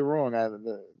definitely wrong.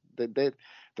 The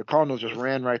Cardinals just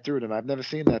ran right through them. I've never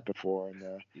seen that before, and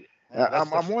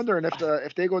I'm wondering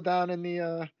if they go down in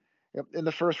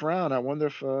the first round. I wonder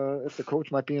if the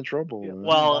coach might be in trouble.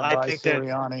 Well, I think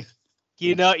Sirianni.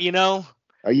 that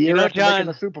a year after John, making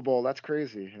the Super Bowl. That's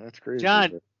crazy.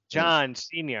 John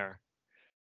Senior.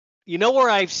 You know where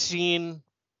I've seen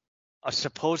a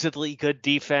supposedly good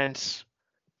defense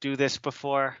do this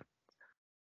before?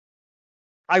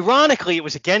 Ironically, it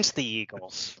was against the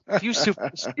Eagles a few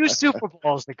Super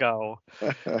Bowls ago,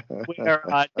 where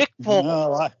Nick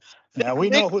Foles. We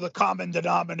know who the common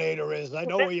denominator is. I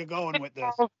know where you're going with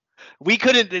this. We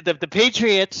couldn't. The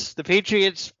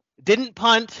Patriots didn't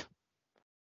punt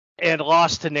and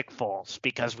lost to Nick Foles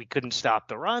because we couldn't stop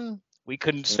the run. We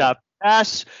couldn't stop the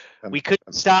pass. We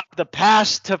couldn't stop the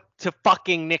pass to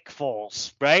fucking Nick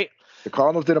Foles, right? The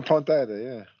Cardinals didn't punt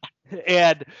either, yeah.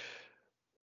 And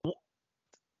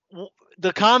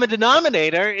the common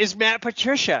denominator is Matt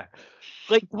Patricia.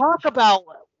 Like, talk about,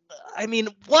 I mean,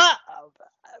 what?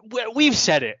 We've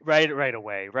said it right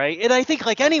away, right? And I think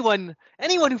like anyone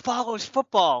who follows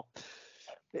football,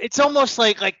 it's almost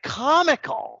like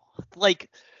comical, like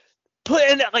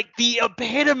putting like the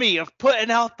epitome of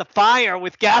putting out the fire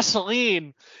with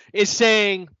gasoline is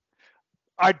saying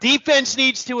our defense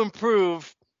needs to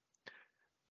improve.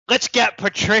 Let's get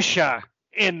Patricia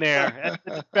in there as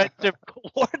the defensive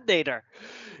coordinator.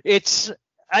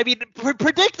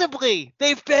 Predictably,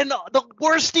 they've been the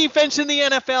worst defense in the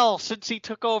NFL since he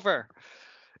took over.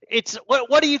 It's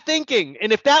what are you thinking?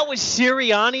 And if that was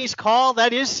Sirianni's call,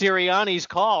 that is Sirianni's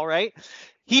call, right?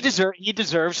 He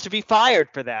deserves to be fired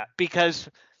for that because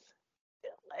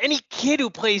any kid who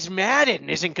plays Madden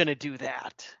isn't going to do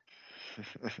that.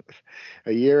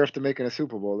 A year after making a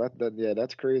Super Bowl,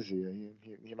 that's crazy.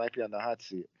 He might be on the hot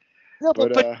seat. No,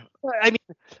 but I mean,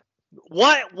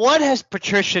 what has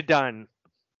Patricia done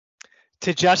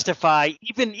to justify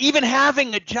even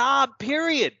having a job?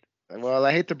 Period. Well,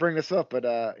 I hate to bring this up, but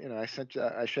I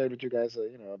shared with you guys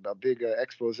a big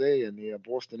expose in the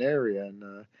Boston area,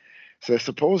 and so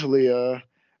supposedly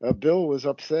Bill was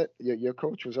upset. Your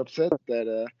coach was upset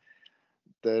that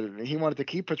he wanted to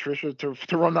keep Patricia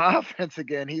to run the offense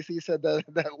again. He said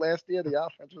that last year the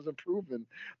offense was improving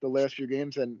the last few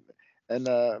games, and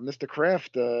Mr.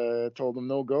 Kraft told him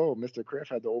no go. Mr.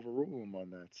 Kraft had to overrule him on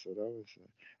that. So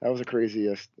that was a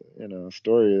crazy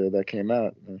story that came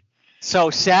out.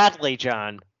 So sadly,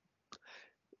 John,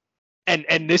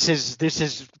 and this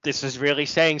is really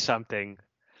saying something.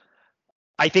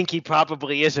 I think he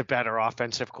probably is a better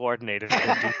offensive coordinator than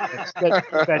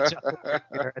defensive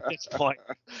coordinator at this point.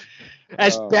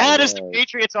 As bad as the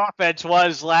Patriots offense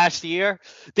was last year,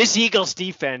 this Eagles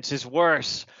defense is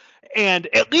worse. And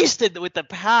at least with the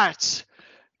Pats,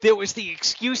 there was the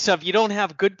excuse of you don't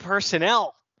have good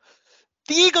personnel.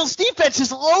 The Eagles defense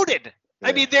is loaded. Yeah.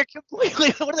 I mean, they're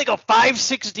completely. What do they go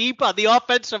 5-6 deep on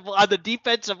the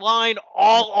defensive line?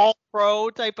 All pro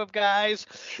type of guys.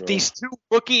 Sure. These two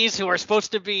rookies who are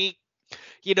supposed to be,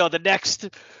 the next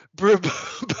Bruce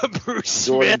Jordan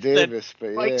Smith Davis,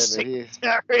 and Mike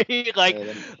Singletary,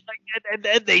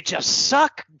 and they just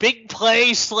suck. Big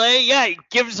play, Slay. Yeah, he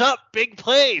gives up big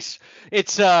plays.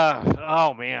 It's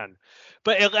oh man.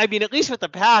 But I mean, at least with the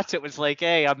Pats, it was like,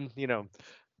 hey,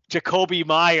 Jacoby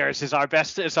Myers is our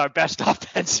best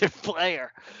offensive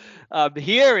player.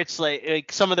 Here it's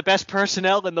like some of the best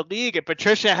personnel in the league, and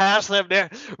Patricia has them there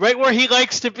right where he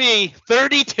likes to be.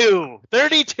 32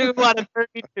 out of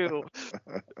 32.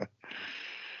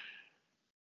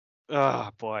 Oh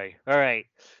boy. All right.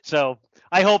 So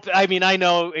I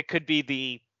know it could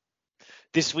be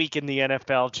this week in the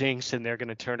NFL jinx, and they're going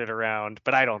to turn it around,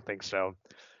 but I don't think so.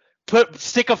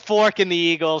 Stick a fork in the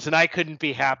Eagles, and I couldn't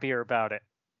be happier about it.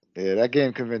 Yeah, that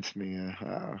game convinced me.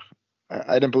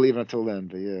 I didn't believe it until then,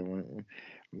 but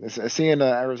yeah, seeing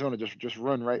Arizona just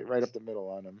run right up the middle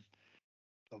on them.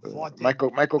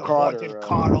 Michael Carter,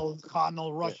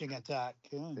 Cardinal rushing attack.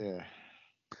 Yeah.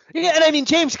 Yeah, and I mean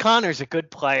James Conner's a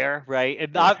good player, right?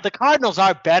 And the Cardinals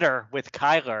are better with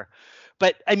Kyler,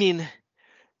 but I mean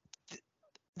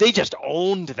they just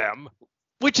owned them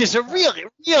which is a really,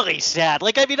 really sad.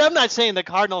 Like, I mean, I'm not saying the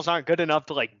Cardinals aren't good enough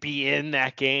to like be in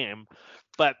that game,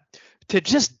 but to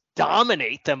just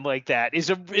dominate them like that is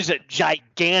a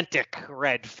gigantic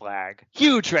red flag,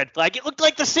 huge red flag. It looked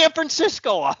like the San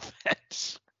Francisco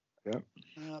offense. Yep.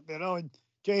 And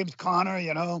James Conner,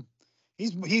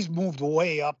 he's moved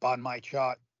way up on my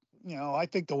chart. I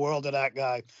think the world of that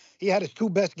guy. He had his two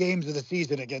best games of the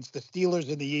season against the Steelers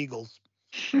and the Eagles.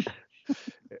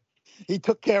 He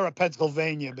took care of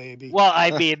Pennsylvania, baby. Well,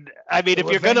 I mean,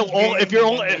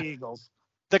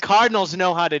 the Cardinals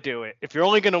know how to do it. If you're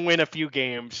only going to win a few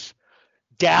games,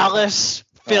 Dallas,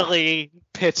 Philly,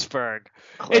 Pittsburgh.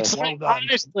 It's like,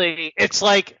 honestly, it's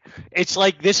like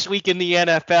this week in the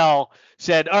NFL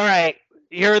said, all right,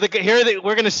 we're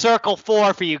going to circle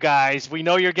 4 for you guys. We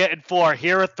know you're getting 4.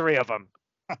 Here are 3 of them.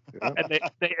 And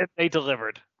they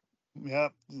delivered.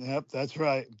 Yep, that's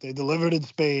right. They delivered in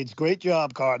spades. Great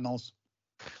job, Cardinals.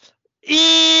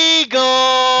 Eagles.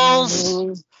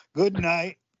 Good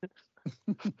night.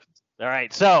 All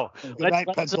right, so good night,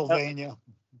 Pennsylvania.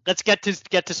 Let's get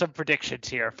to some predictions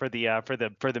here for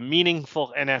the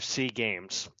meaningful NFC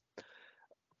games.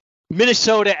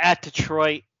 Minnesota at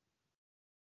Detroit.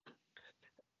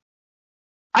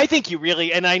 I think you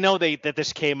really, and I know that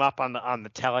this came up on the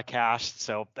telecast,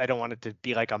 so I don't want it to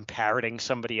be like I'm parroting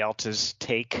somebody else's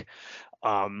take.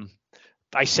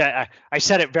 I said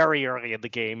it very early in the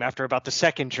game after about the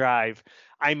second drive.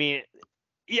 I mean,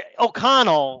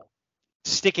 O'Connell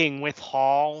sticking with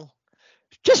Hall,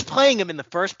 just playing him in the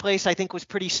first place, I think was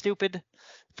pretty stupid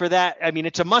for that. I mean,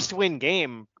 it's a must-win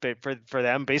game for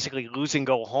them, basically losing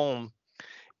go home.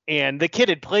 And the kid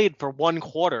had played for 1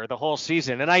 quarter the whole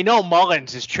season. And I know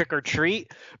Mullins is trick or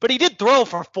treat, but he did throw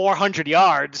for 400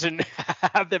 yards and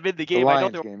have them in the game. I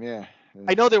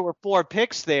know there were 4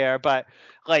 picks there, but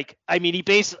I mean,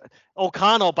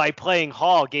 O'Connell, by playing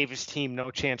Hall, gave his team no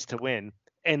chance to win.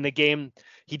 And the game,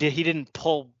 he didn't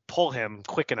pull him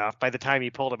quick enough. By the time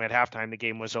he pulled him at halftime, the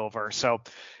game was over. So,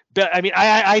 but I mean,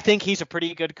 I think he's a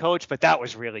pretty good coach, but that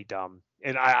was really dumb.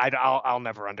 And I'll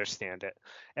never understand it.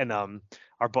 And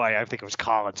our boy, I think it was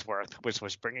Collinsworth,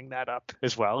 was bringing that up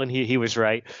as well, and he was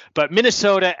right. But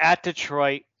Minnesota at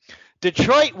Detroit.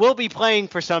 Detroit will be playing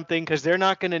for something because they're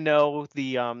not going to know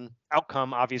the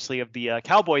outcome, obviously, of the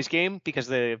Cowboys game because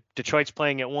the Detroit's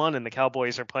playing at 1 and the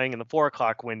Cowboys are playing in the 4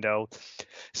 o'clock window.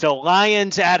 So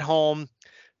Lions at home.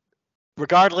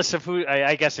 Regardless of who,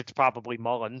 I guess it's probably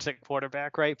Mullins at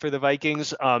quarterback, right, for the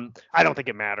Vikings. I don't think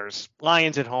it matters.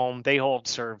 Lions at home, they hold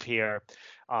serve here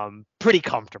pretty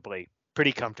comfortably,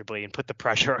 and put the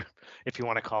pressure, if you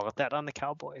want to call it that, on the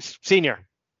Cowboys. Senior.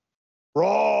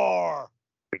 Roar.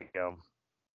 There we go.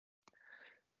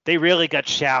 They really got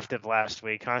shafted last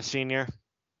week, huh, Senior?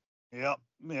 Yep.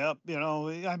 I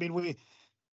mean,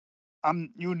 I'm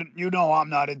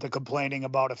not into complaining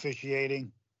about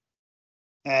officiating.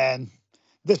 And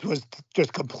this was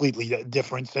just completely a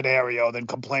different scenario than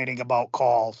complaining about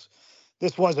calls.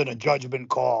 This wasn't a judgment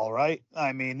call, right?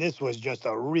 I mean, this was just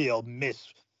a real miss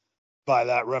by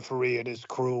that referee and his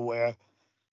crew where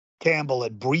Campbell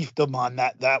had briefed them on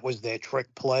that was their trick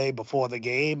play before the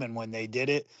game. And when they did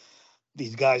it,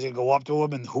 these guys would go up to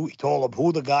him and he told them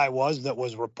who the guy was that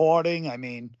was reporting. I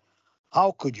mean,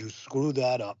 how could you screw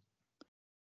that up?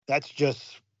 That's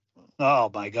just, oh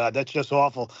my God, that's just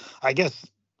awful. I guess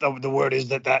the word is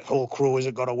that whole crew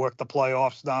isn't going to work the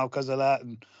playoffs now because of that,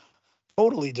 and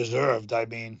totally deserved. I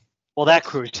mean, well, that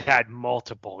crew's had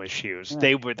multiple issues.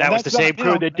 Yeah. That was the same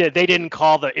crew that they didn't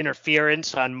call the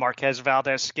interference on Marquez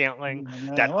Valdez-Scantling,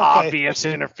 obvious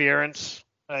interference.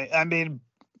 I mean,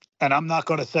 and I'm not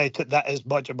going to say that as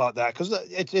much about that because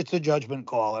it's a judgment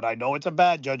call, and I know it's a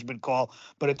bad judgment call,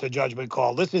 but it's a judgment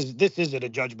call. This isn't a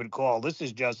judgment call. This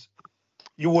is just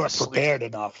you weren't prepared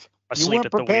enough. You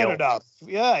weren't prepared enough.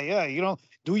 Yeah.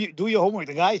 Do your homework.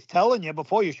 The guy's telling you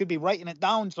before. You should be writing it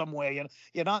down somewhere.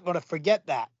 You're not going to forget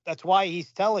that. That's why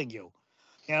he's telling you.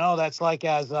 That's like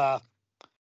okay,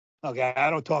 I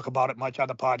don't talk about it much on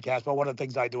the podcast, but one of the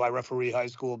things I do, I referee high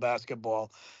school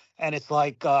basketball. And it's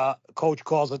like coach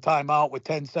calls a timeout with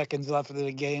 10 seconds left of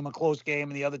the game, a close game,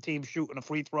 and the other team shooting a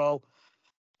free throw.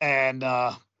 And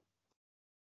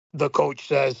the coach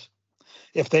says,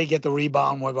 if they get the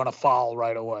rebound, we're going to foul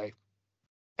right away.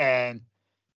 And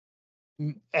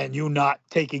you not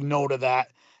taking note of that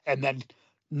and then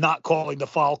not calling the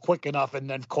foul quick enough and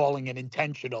then calling it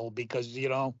intentional because,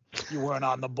 you weren't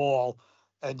on the ball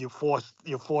and you forced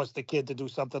the kid to do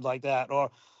something like that. Or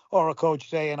a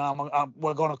coach saying,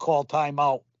 we're going to call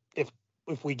timeout if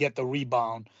we get the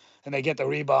rebound. And they get the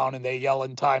rebound and they yell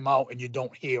in timeout and you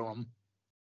don't hear them.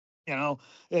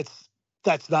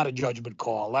 That's not a judgment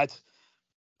call.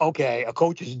 Okay, a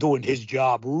coach is doing his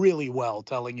job really well,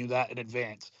 telling you that in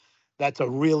advance. That's a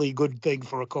really good thing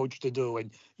for a coach to do,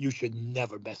 and you should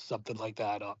never mess something like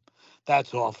that up.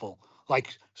 That's awful.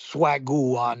 Like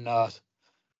Swagoo on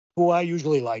who I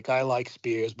usually like. I like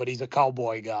Spears, but he's a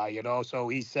Cowboy guy, So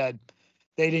he said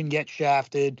they didn't get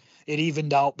shafted. It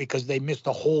evened out because they missed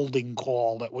a holding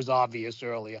call that was obvious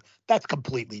earlier. That's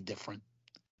completely different.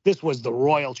 This was the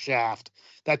royal shaft.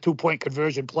 That 2-point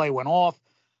conversion play went off.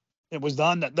 It was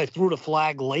done. That they threw the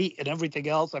flag late and everything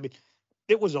else. I mean,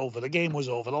 it was over. The game was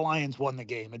over. The Lions won the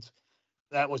game.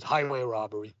 That was highway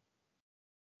robbery.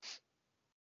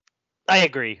 I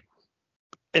agree.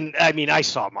 And I mean, I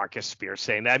saw Marcus Spears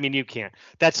saying that. I mean, you can't.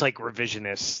 That's like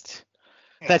revisionist.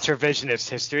 Yeah. That's revisionist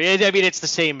history. I mean, it's the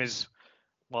same as.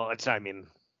 Well, it's. I mean,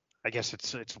 I guess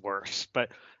it's worse. But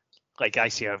like I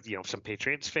see, some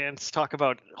Patriots fans talk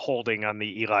about holding on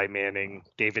the Eli Manning,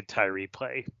 David Tyree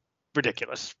play.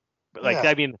 Ridiculous. Like, yeah.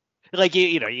 I mean, like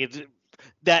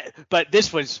that. But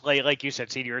this was like you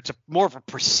said, Senior. It's more of a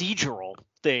procedural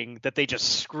thing that they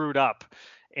just screwed up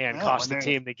and cost the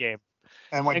team the game.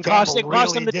 And when Campbell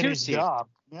really did his job,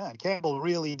 Campbell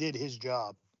really did his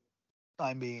job.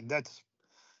 I mean,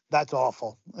 that's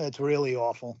awful. It's really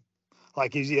awful.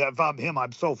 Like if I'm him,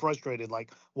 I'm so frustrated.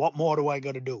 Like, what more do I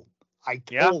got to do? I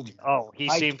told you. Oh,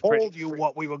 I told you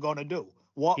what we were going to do.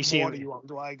 What more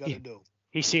do I got to do?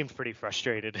 He seemed pretty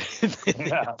frustrated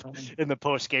in the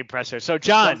post-game presser. So,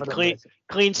 John,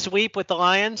 clean sweep with the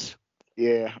Lions?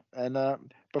 Yeah, and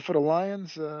but for the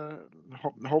Lions,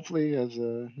 hopefully, as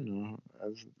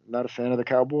not a fan of the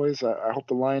Cowboys, I hope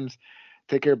the Lions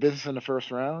take care of business in the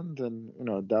first round,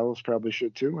 and Dallas probably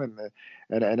should too, and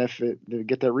if they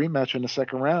get that rematch in the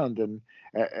second round, and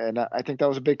I think that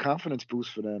was a big confidence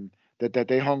boost for them that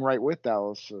they hung right with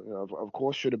Dallas. Of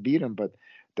course, should have beat them, but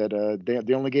that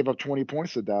they only gave up 20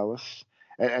 points to Dallas.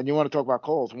 And you want to talk about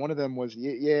calls? One of them was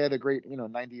the great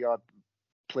 90-yard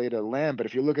play to Lamb, but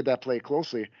if you look at that play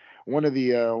closely, one of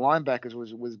the linebackers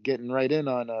was getting right in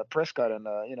on Prescott, and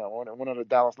one of the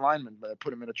Dallas linemen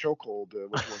put him in a chokehold,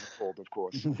 which wasn't called, of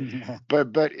course.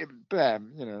 but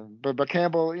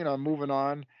Campbell, moving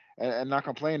on and not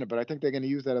complaining. But I think they're going to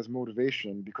use that as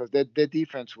motivation because their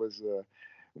defense was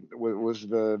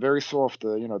very soft,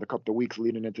 the couple of weeks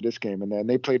leading into this game, and then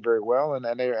they played very well, and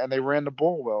they ran the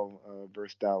ball well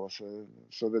versus Dallas,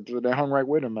 so that they hung right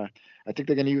with them. I think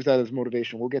they're going to use that as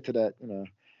motivation. We'll get to that,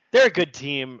 They're a good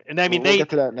team, and I mean we'll get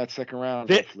to that in that second round.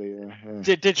 Hopefully,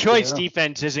 Detroit's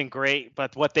defense isn't great,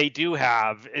 but what they do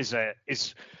have is a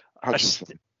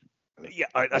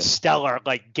stellar,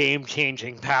 like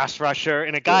game-changing pass rusher,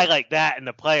 and a guy like that in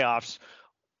the playoffs.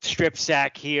 Strip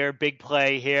sack here, big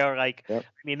play here. Like, I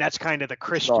mean, that's kind of the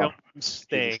Chris Jones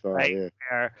thing, right?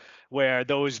 Yeah. Where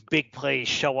those big plays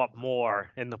show up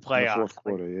more in the playoffs. In the fourth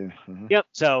quarter, yeah. Mm-hmm. Yep.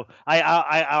 So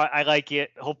I like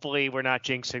it. Hopefully, we're not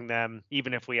jinxing them.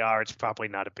 Even if we are, it's probably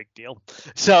not a big deal.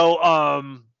 So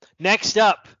next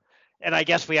up, and I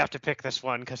guess we have to pick this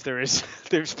one because there's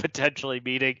potentially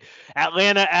meeting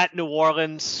Atlanta at New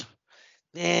Orleans.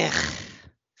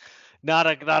 Not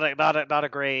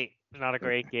a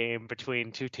great game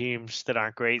between two teams that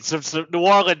aren't great. So New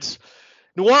Orleans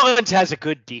has a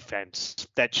good defense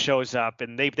that shows up,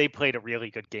 and they played a really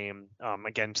good game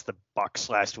against the Bucs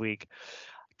last week.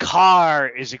 Carr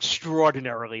is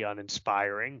extraordinarily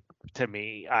uninspiring to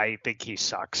me. I think he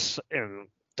sucks and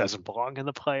doesn't belong in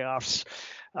the playoffs.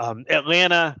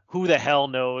 Atlanta, who the hell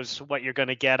knows what you're going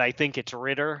to get? I think it's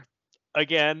Ritter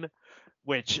again,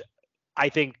 which I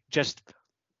think just.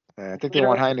 I think they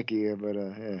want Heineke, but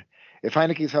if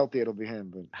Heineke's healthy, it'll be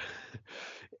him. But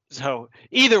so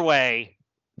either way,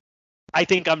 I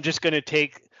think I'm going to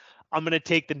take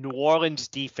the New Orleans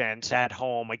defense at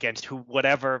home against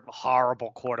whatever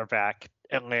horrible quarterback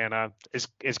Atlanta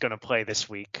is going to play this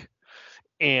week.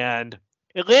 And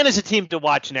Atlanta's a team to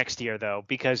watch next year, though,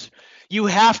 because you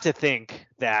have to think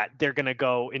that they're going to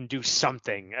go and do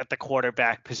something at the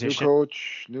quarterback position. New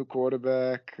coach, new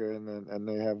quarterback, and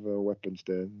they have weapons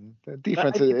there. The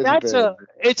defense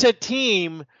it's a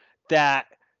team that,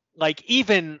 like,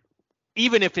 even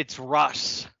if it's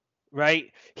Russ,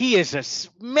 right? He is a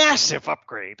massive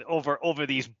upgrade over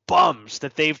these bums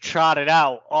that they've trotted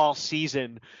out all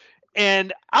season.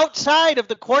 And outside of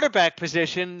the quarterback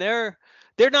position, they're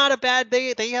not a bad.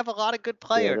 They have a lot of good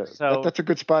players. So that's a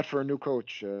good spot for a new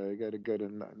coach. You got a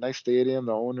nice stadium.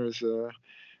 The owner's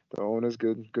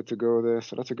good to go there.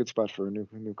 So that's a good spot for a new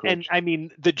coach. And I mean,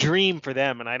 the dream for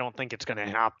them, and I don't think it's going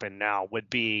to happen now, would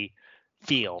be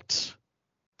Fields.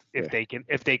 If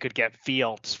they could get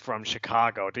Fields from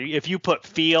Chicago. If you put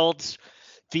Fields,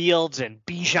 Fields and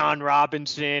Bijan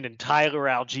Robinson and Tyler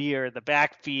Algier in the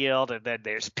backfield, and then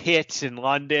there's Pitts in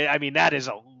London. I mean, that is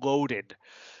a loaded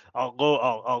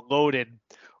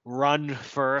run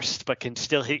first, but can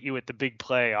still hit you with the big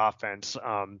play offense.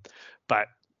 But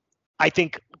I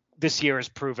think this year has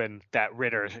proven that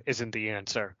Ritter isn't the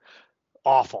answer.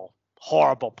 Awful,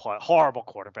 horrible play, horrible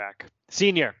quarterback.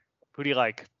 Senior, who do you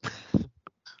like?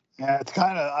 Yeah, it's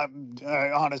kind of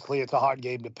honestly, it's a hard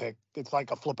game to pick. It's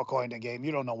like a flip a coin game.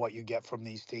 You don't know what you get from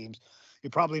these teams. You're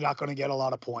probably not going to get a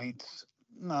lot of points.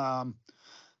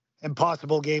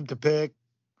 Impossible game to pick.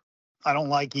 I don't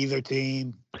like either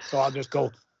team, so I'll just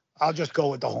go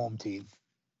with the home team.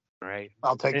 Right.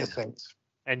 I'll take the Saints.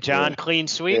 And John, clean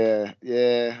sweep.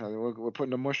 Yeah. We're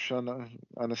putting a mush on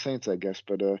the Saints, I guess,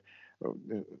 but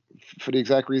for the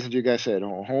exact reasons you guys said,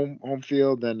 home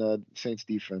field and Saints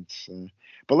defense.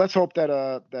 But let's hope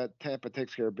that Tampa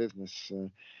takes care of business.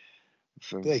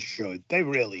 So they should. They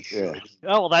really should. Yeah.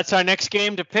 Oh, well, that's our next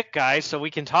game to pick, guys. So we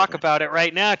can talk about it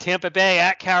right now. Tampa Bay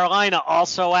at Carolina,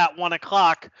 also at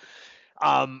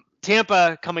 1:00.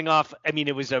 Tampa coming off. I mean,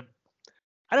 it was I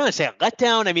don't want to say a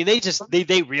letdown. I mean,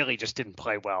 they really just didn't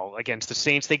play well against the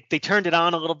Saints. They turned it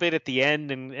on a little bit at the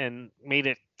end and made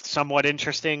it somewhat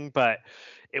interesting, but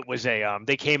it was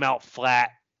they came out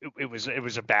flat. It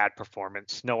was a bad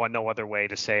performance. No other way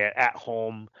to say it. At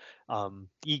home,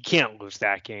 you can't lose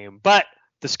that game. But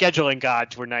the scheduling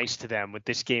gods were nice to them with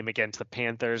this game against the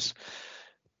Panthers.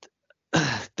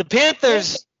 The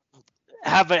Panthers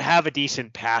have a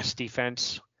decent pass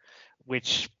defense,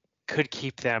 which could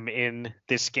keep them in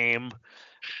this game.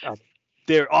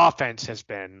 Their offense has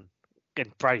been,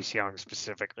 and Bryce Young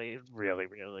specifically, really,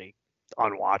 really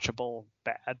unwatchable,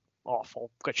 bad, awful.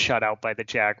 Got shut out by the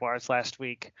Jaguars last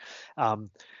week.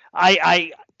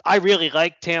 I really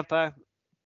like Tampa.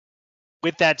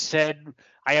 With that said,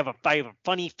 I have a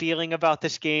funny feeling about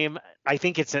this game. I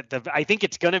think it's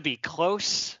going to be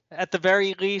close at the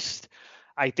very least.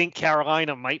 I think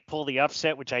Carolina might pull the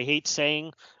upset, which I hate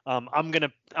saying. I'm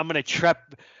gonna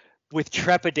with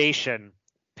trepidation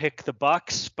pick the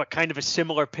Bucks, but kind of a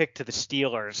similar pick to the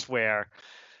Steelers, where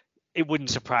it wouldn't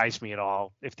surprise me at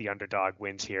all if the underdog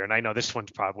wins here. And I know this one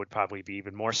would probably be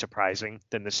even more surprising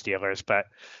than the Steelers, but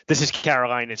this is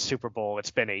Carolina's Super Bowl.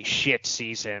 It's been a shit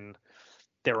season.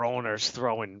 Their owners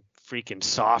throwing freaking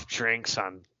soft drinks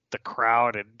on the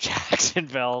crowd in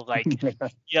Jacksonville.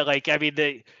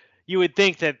 You would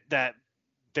think that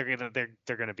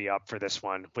they're gonna be up for this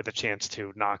one with a chance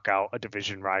to knock out a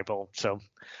division rival. So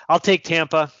I'll take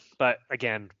Tampa, but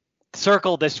again,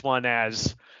 circle this one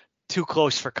as too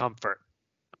close for comfort.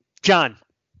 John.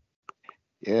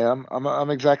 Yeah, I'm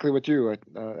exactly with you.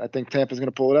 I think Tampa's going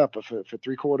to pull it up, but for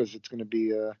 3 quarters, it's going to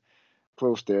be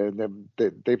close there.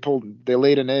 They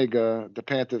laid an egg. The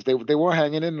Panthers, they were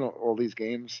hanging in all these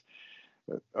games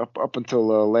up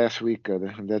until last week,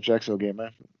 that Jacksonville game.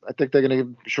 I think they're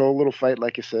going to show a little fight,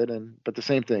 like you said, but the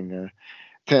same thing.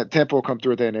 Tampa will come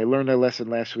through there, and they learned their lesson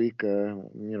last week.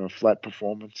 Flat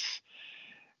performance.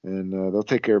 And they'll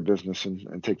take care of business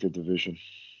and take the division.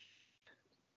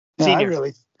 Yeah,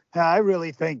 I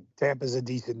really think Tampa's a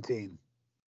decent team.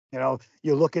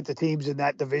 You look at the teams in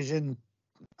that division,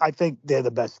 I think they're the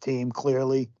best team,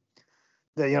 clearly.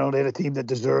 They're the team that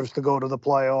deserves to go to the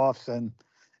playoffs. And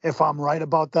if I'm right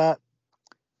about that,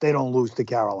 they don't lose to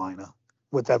Carolina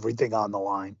with everything on the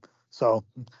line. So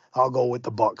I'll go with the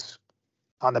Bucks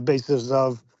on the basis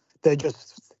of they're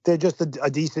just a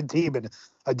decent team, and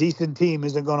a decent team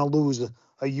isn't going to lose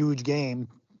a huge game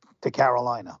to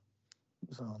Carolina.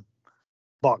 So,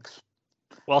 Bucks.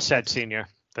 Well said, Senior.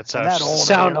 That's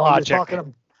sound logic.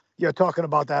 You're talking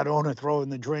about that owner throwing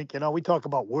the drink. We talk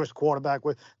about worst quarterback.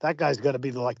 That guy's got to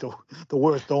be the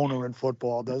worst owner in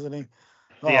football, doesn't he?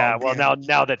 Yeah. Well,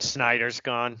 now that Snyder's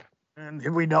gone,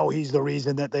 and we know he's the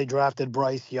reason that they drafted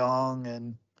Bryce Young,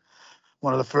 and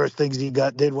one of the first things he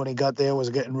did when he got there was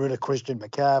getting rid of Christian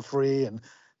McCaffrey. And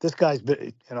this guy's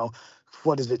been,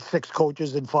 what is it, 6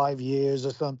 coaches in 5 years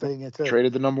or something?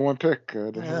 Traded the number 1 pick.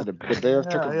 The Bears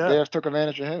took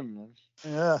advantage of him.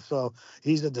 Yeah, so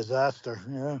he's a disaster.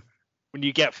 Yeah. When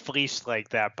you get fleeced like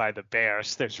that by the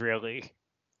Bears, it's pretty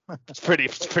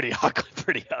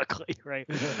ugly, right?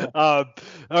 All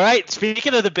right.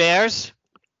 Speaking of the Bears,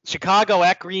 Chicago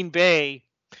at Green Bay.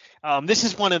 This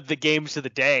is one of the games of the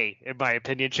day, in my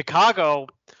opinion. Chicago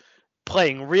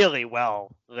playing really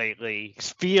well lately.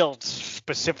 Fields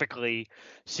specifically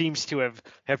seems to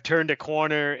have turned a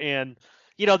corner, and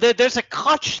there's a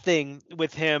clutch thing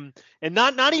with him, and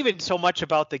not even so much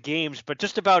about the games, but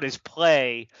just about his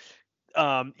play.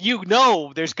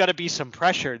 there's going to be some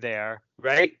pressure there,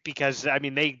 right? Because I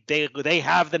mean, they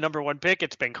have the number one pick.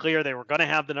 It's been clear they were going to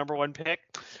have the number one pick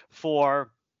for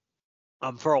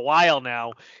a while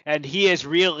now, and he has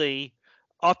really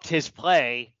upped his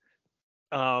play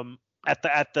to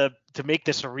make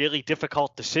this a really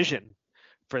difficult decision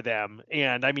for them.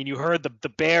 And I mean, you heard the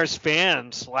Bears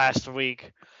fans last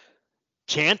week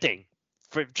chanting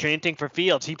for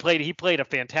Fields. He played a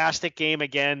fantastic game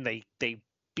again. They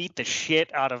beat the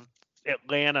shit out of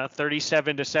Atlanta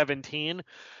 37-17.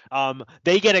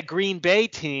 They get a Green Bay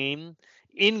team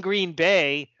in Green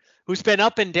Bay who's been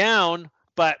up and down,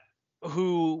 but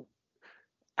who,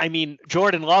 I mean,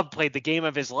 Jordan Love played the game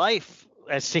of his life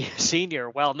as senior.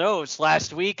 Well knows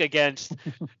last week against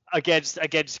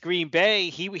Green Bay,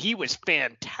 he was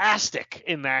fantastic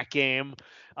in that game.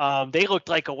 They looked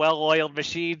like a well-oiled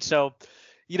machine. So,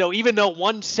 even though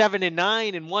one's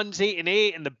 7-9 and one's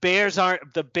 8-8, and the Bears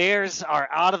are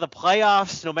out of the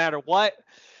playoffs no matter what,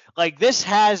 like this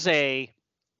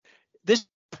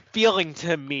feeling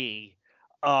to me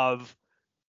of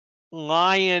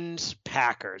Lions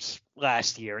Packers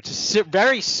last year. It's a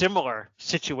very similar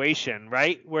situation,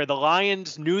 right? Where the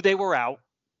Lions knew they were out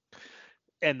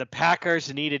and the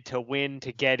Packers needed to win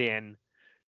to get in,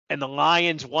 and the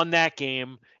Lions won that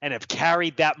game and have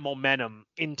carried that momentum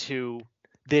into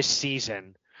this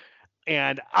season.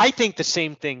 And I think the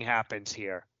same thing happens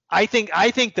here. I think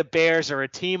the Bears are a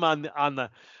team on the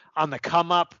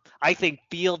come up. I think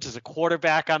Fields is a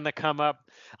quarterback on the come up.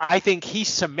 I think he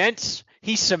cements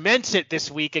it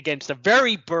this week against a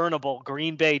very burnable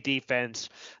Green Bay defense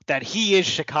that he is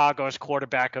Chicago's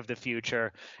quarterback of the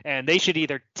future, and they should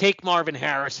either take Marvin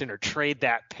Harrison or trade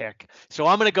that pick. So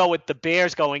I'm going to go with the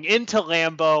Bears going into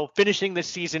Lambeau, finishing the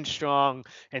season strong,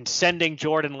 and sending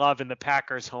Jordan Love and the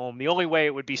Packers home. The only way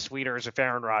it would be sweeter is if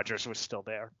Aaron Rodgers was still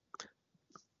there.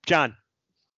 John.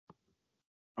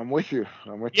 I'm with you.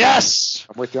 Yes.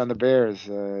 I'm with you on the Bears.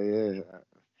 Yeah.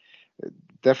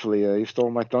 Definitely, you stole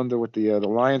my thunder with the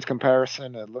Lions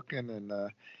comparison. Looking and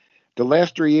the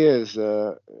last 3 years,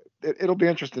 it'll be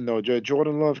interesting though.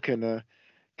 Jordan Love can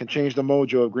change the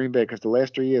mojo of Green Bay because the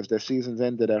last 3 years their seasons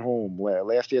ended at home.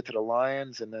 Last year to the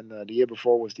Lions, and then the year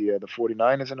before was the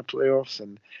 49ers in the playoffs,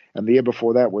 and the year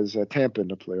before that was Tampa in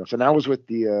the playoffs. And I was with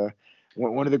the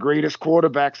one of the greatest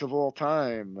quarterbacks of all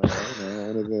time,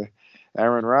 one of the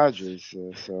Aaron Rodgers.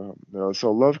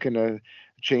 So Love can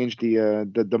change the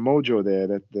mojo there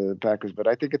that the Packers. But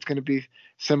I think it's going to be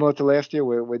similar to last year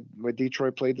where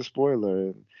Detroit played the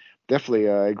spoiler. Definitely,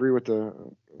 I agree with a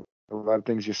lot of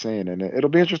things you're saying, and it'll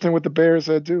be interesting what the Bears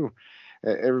do.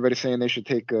 Everybody's saying they should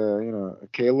take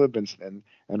Caleb and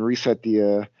reset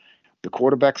the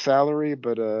quarterback salary,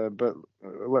 but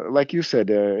like you said,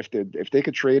 if they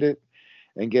could trade it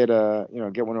and get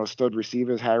one of those stud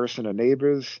receivers, Harrison or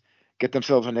Neighbors, get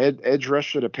themselves an edge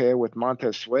rusher to pair with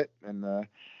Montez Sweat and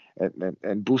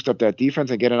boost up that defense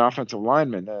and get an offensive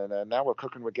lineman. And now we're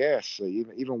cooking with gas.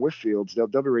 Even with Fields, they'll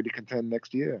be ready to contend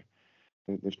next year.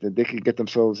 If they could get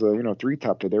themselves 3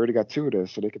 top pick, they already got 2 there,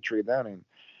 so they could trade down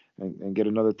and get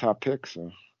another top pick.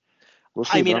 So we'll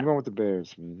see. I'm going with the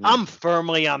Bears. I'm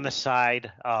firmly on the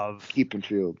side of keeping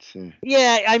Fields.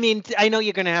 Yeah, I mean, I know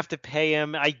you're going to have to pay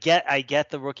him. I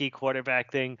get the rookie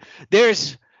quarterback thing.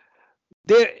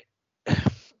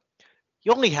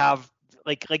 You only have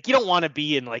like you don't want to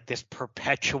be in like this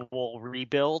perpetual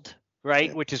rebuild, right?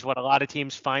 Yeah. Which is what a lot of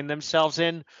teams find themselves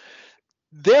in.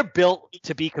 They're built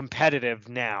to be competitive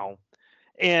now,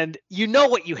 and you know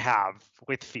what you have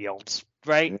with Fields,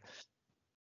 right? Yeah.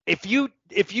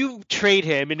 If you trade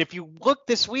him, and if you look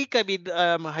this week, I mean,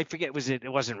 I forget, it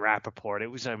wasn't Rappaport,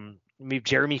 it was maybe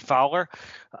Jeremy Fowler.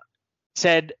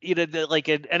 Said, like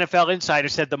an NFL insider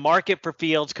said, the market for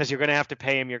Fields, because you're going to have to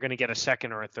pay him, you're going to get a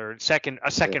second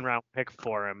round pick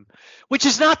for him, which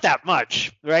is not that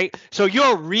much, right? So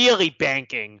you're really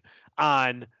banking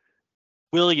on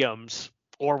Williams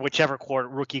or whichever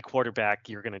rookie quarterback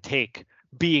you're going to take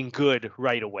being good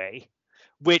right away,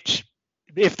 which,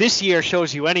 if this year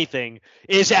shows you anything,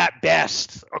 is at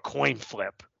best a coin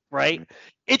flip, right?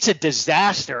 It's a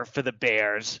disaster for the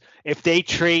Bears if they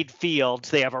trade Fields.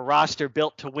 They have a roster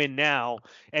built to win now,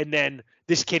 and then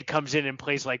this kid comes in and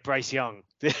plays like Bryce Young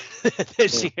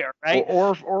this year, right?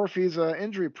 Or if he's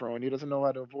injury prone, he doesn't know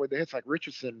how to avoid the hits, like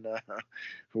Richardson,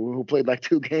 who played like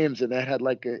 2 games and that had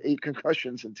like 8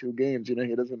 concussions in 2 games. He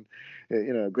doesn't,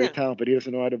 great talent, but he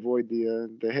doesn't know how to avoid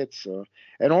the hits. So,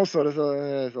 and also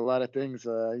there's a lot of things.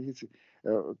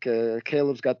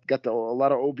 Caleb's got a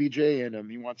lot of OBJ in him.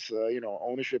 He wants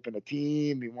ownership in a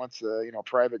team. He wants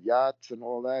private yachts and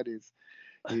all that.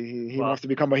 He Well, wants to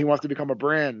become a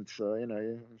brand. So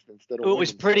instead of it was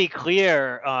winning. pretty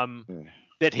clear Yeah.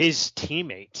 that his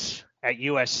teammates at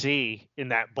USC in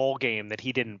that bowl game that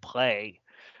he didn't play.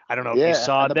 I don't know if you Yeah,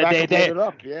 saw and the that backup lit it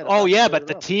up. Yeah, the oh backup yeah, lit but it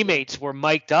the up. teammates were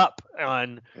mic'd up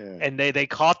on, Yeah. and they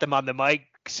caught them on the mic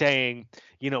saying,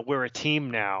 we're a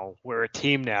team now,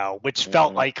 which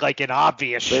felt Yeah. like an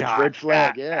obvious shot. Red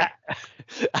flag. Yeah.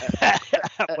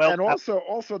 Well, And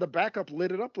also the backup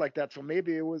lit it up like that. So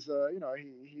maybe it was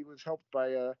he was helped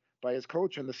by his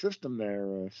coach and the system there.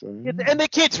 and the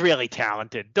kid's really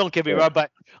talented. Don't get me Yeah. wrong,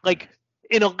 but like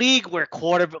in a league where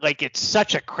it's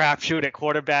such a crapshoot at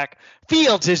quarterback,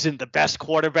 Fields isn't the best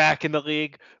quarterback in the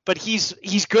league, but he's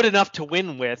good enough to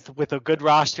win with a good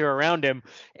roster around him.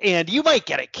 And you might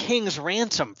get a king's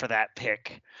ransom for that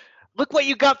pick. Look what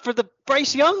you got for the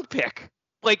Bryce Young pick.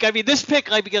 This pick,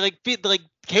 like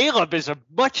Caleb is a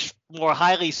much more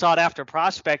highly sought after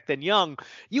prospect than Young.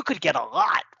 You could get a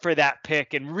lot for that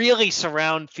pick and really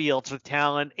surround Fields with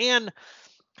talent. And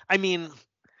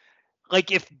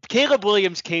if Caleb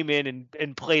Williams came in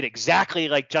and played exactly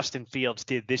like Justin Fields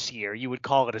did this year, you would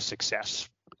call it a success,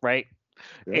 right?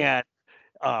 Yeah.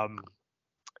 And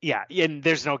yeah, and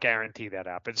there's no guarantee that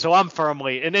happens. So I'm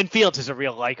firmly, and then Fields is a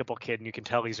real likable kid, and you can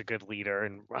tell he's a good leader,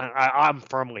 and I'm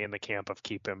firmly in the camp of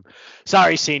keep him.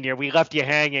 Sorry, senior, we left you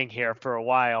hanging here for a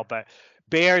while, but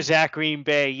Bears at Green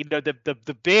Bay,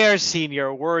 the Bears,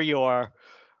 senior, were your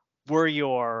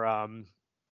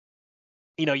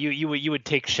you would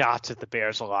take shots at the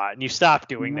Bears a lot, and you stopped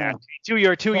doing that. To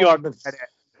your credit.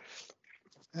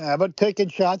 Yeah, but taking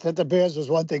shots at the Bears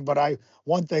was one thing, but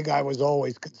one thing I was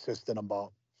always consistent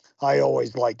about. I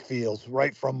always liked Fields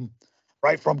right from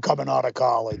coming out of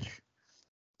college.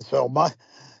 So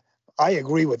I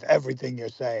agree with everything you're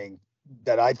saying.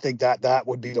 That I think that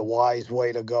would be the wise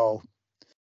way to go.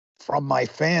 From my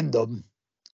fandom,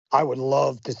 I would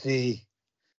love to see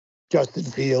Justin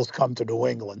Fields come to New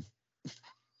England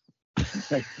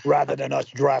rather than us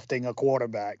drafting a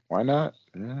quarterback. Why not?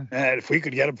 Yeah. And if we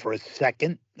could get him for a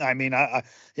second,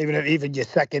 even your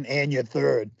second and your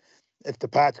third, if the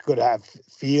Pats could have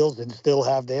Fields and still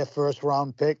have their first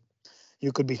round pick,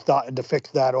 you could be starting to fix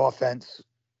that offense.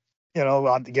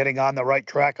 On getting on the right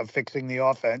track of fixing the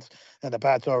offense, and the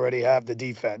Pats already have the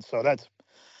defense. So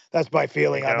that's my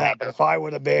feeling on that. But if I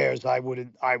were the Bears,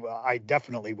 I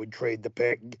definitely would trade the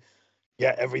pick.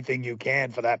 Yeah, everything you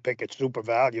can for that pick. It's super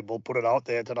valuable. Put it out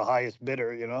there to the highest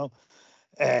bidder,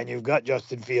 and you've got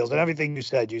Justin Fields. And everything you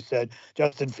said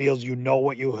Justin Fields,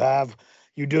 what you have,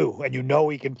 you do. And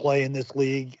he can play in this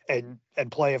league and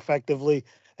play effectively.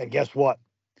 And guess what?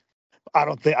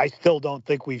 I still don't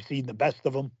think we've seen the best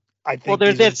of him. I think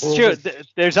that's true.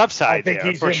 There's upside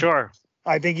there for sure.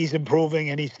 I think he's improving,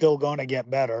 and he's still going to get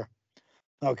better.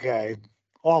 Okay.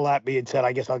 All that being said,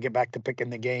 I guess I'll get back to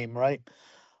picking the game, right?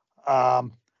 I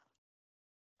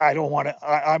don't want to.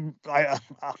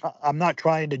 I'm not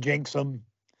trying to jinx him.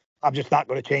 I'm just not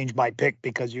going to change my pick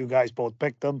because you guys both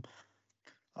picked them.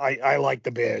 I like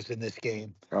the Bears in this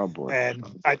game. Oh boy!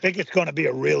 And I think it's going to be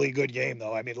a really good game,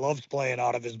 though. Love's playing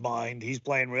out of his mind. He's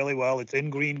playing really well. It's in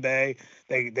Green Bay.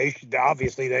 They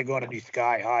obviously they're going to be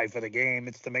sky high for the game.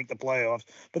 It's to make the playoffs,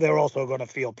 but they're also going to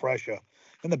feel pressure.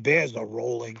 And the Bears are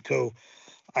rolling too.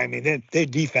 Their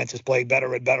defense is playing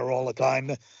better and better all the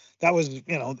time. That was,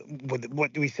 with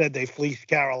what we said, they fleeced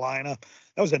Carolina.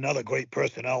 That was another great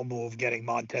personnel move, getting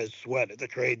Montez Sweat at the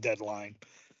trade deadline.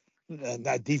 And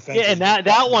that defense. Yeah, and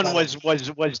that one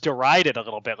was derided a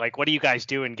little bit. Like, what are you guys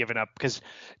doing giving up? Because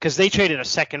they traded a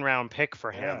second round pick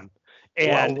for him.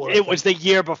 Yeah. And it was the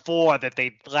year before that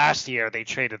last year they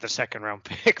traded the second round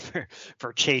pick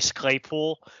for Chase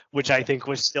Claypool, which I think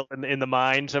was still in the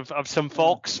minds of some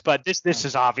folks. But this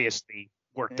is obviously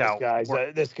worked out.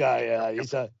 This guy,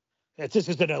 this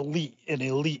is an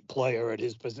elite player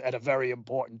at a very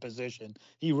important position.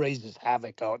 He raises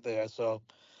havoc out there. So,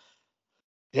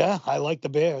 yeah, I like the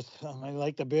Bears.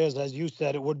 As you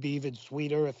said, it would be even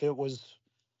sweeter if it was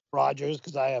Rodgers,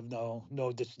 because I have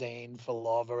no disdain for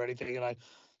Love or anything, and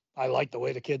I like the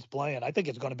way the kid's playing. I think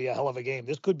it's going to be a hell of a game.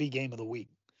 This could be game of the week.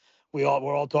 We're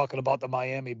all talking about the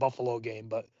Miami Buffalo game,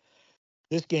 but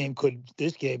this game could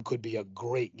be a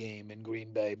great game in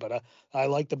Green Bay. But I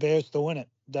like the Bears to win it,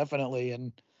 definitely,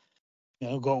 and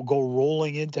go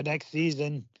rolling into next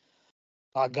season.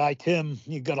 Our guy Tim,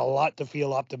 you got a lot to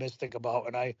feel optimistic about,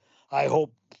 and I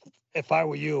hope, if I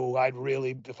were you,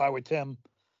 if I were Tim,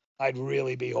 I'd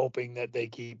really be hoping that they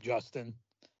keep Justin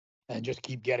and just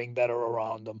keep getting better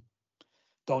around them.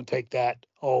 Don't take that,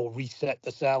 reset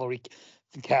the salary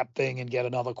cap thing and get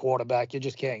another quarterback. You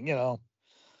just can't,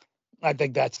 I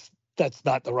think that's that's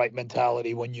not the right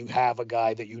mentality when you have a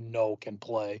guy that you know can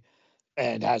play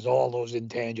and has all those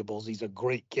intangibles. He's a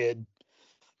great kid.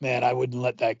 Man, I wouldn't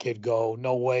let that kid go.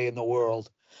 No way in the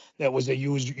world. That was a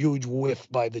huge whiff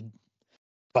by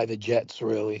the Jets,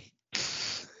 really.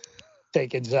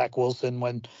 Taking Zach Wilson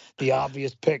when the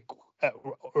obvious pick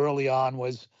early on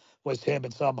was him,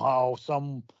 and somehow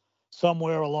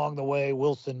somewhere along the way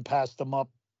Wilson passed him up.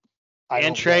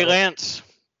 And Trey Lance.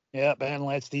 Yeah, and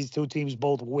Lance. These two teams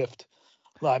both whiffed.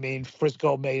 I mean,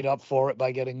 Frisco made up for it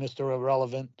by getting Mr.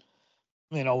 Irrelevant,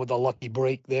 with a lucky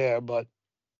break there. But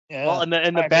yeah, well, and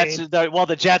the bets.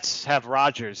 The Jets have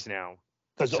Rodgers now.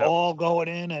 Because all going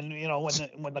in, and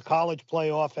when the college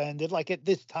playoff ended, like at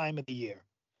this time of the year,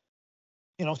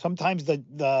 sometimes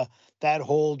that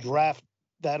whole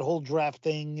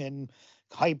drafting and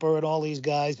hyper and all these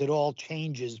guys, it all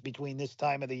changes between this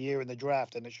time of the year and the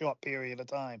draft in a short period of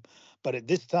time. But at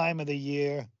this time of the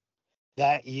year,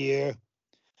 that year,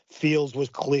 Fields was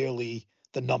clearly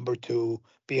the number 2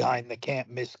 behind the can't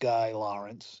miss guy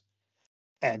Lawrence,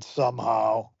 and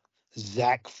somehow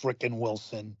Zach frickin'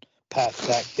 Wilson passed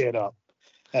that kid up,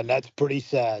 and that's pretty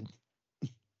sad.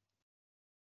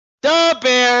 The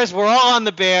Bears, we're all on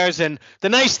the Bears, and the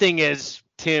nice thing is,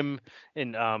 Tim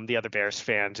and the other Bears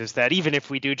fans, is that even if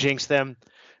we do jinx them,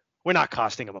 we're not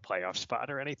costing them a playoff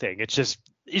spot or anything. It's just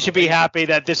you should be happy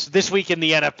that this week in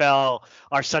the NFL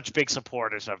are such big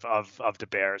supporters of the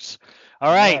Bears.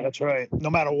 All right, yeah, that's right.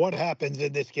 No matter what happens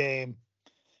in this game,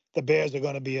 the Bears are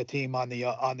going to be a team on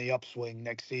the upswing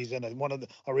next season, and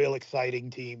a real exciting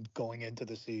team going into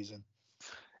the season.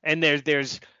 And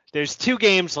there's 2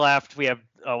 games left. We have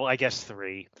I guess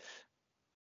 3.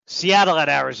 Seattle at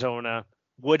Arizona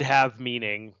would have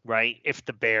meaning, right, if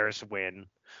the Bears win.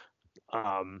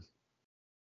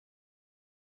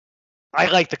 I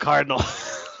like the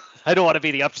Cardinals. I don't want to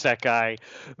be the upset guy,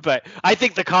 but I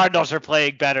think the Cardinals are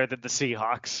playing better than the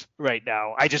Seahawks right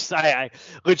now. I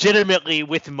legitimately,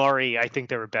 with Murray, I think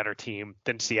they're a better team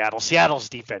than Seattle. Seattle's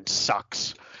defense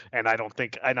sucks, and I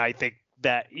think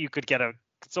that you could get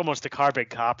it's almost a carbon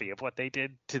copy of what they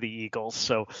did to the Eagles.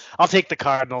 So I'll take the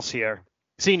Cardinals here.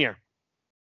 Senior.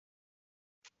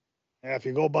 Yeah, if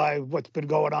you go by what's been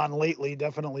going on lately,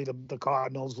 definitely the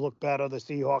Cardinals look better. The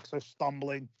Seahawks are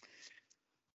stumbling.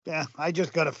 Yeah, I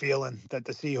just got a feeling that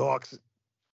the Seahawks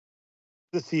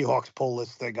pull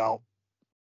this thing out.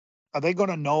 Are they going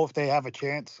to know if they have a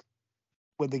chance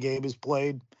when the game is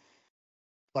played?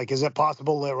 Like, is it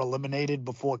possible they're eliminated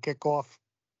before kickoff?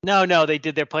 No, they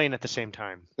did. They're playing at the same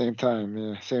time. Same time,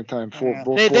 yeah. Same time. Yeah.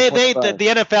 The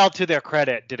NFL, to their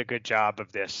credit, did a good job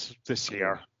of this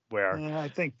year. Where yeah,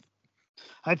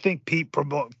 I think Pete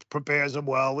prepares them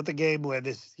well with the game where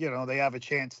they have a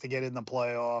chance to get in the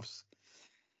playoffs.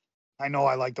 I know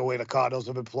I like the way the Cardinals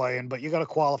have been playing, but you got to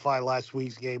qualify last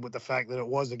week's game with the fact that it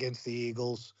was against the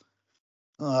Eagles.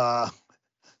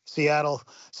 Seattle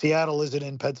isn't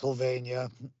in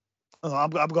Pennsylvania. I'm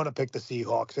going to pick the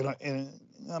Seahawks, and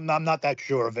I'm not that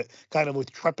sure of it. Kind of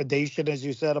with trepidation, as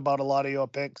you said about a lot of your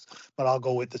picks, but I'll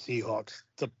go with the Seahawks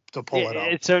to pull it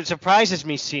out. It surprises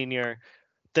me, Senior.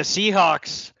 The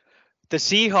Seahawks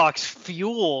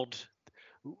fueled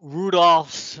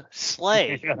Rudolph's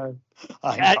sleigh.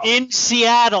 In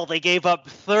Seattle, they gave up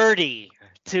 30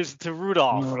 to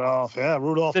Rudolph. Rudolph.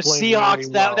 The Seahawks.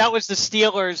 Really well. That was the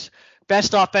Steelers'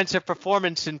 best offensive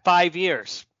performance in 5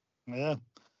 years. Yeah.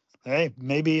 Hey,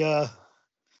 maybe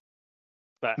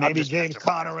James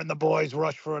Conner and the boys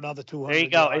rush for another 200. There you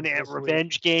go. And a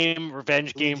revenge game for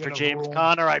James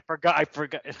Conner. I forgot.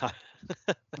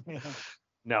 Yeah.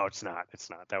 No, it's not.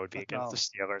 That would be against the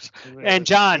Steelers. And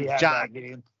John,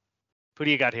 who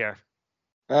do you got here?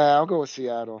 I'll go with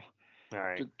Seattle. All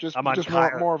right. Just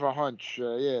more of a hunch.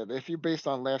 Yeah, if you based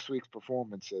on last week's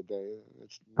performance,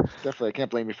 it's definitely I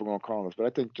can't blame you for going Cardinals, but I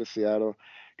think just Seattle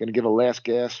going to give a last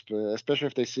gasp, especially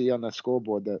if they see on that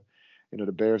scoreboard that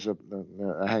the Bears are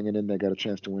hanging in there, got a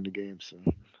chance to win the game. So.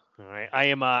 All right, I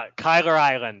am Kyler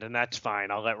Island, and that's fine.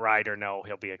 I'll let Ryder know;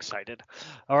 he'll be excited.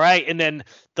 All right, and then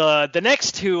the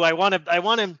next 2,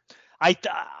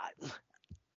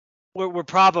 we're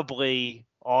probably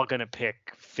all gonna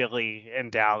pick Philly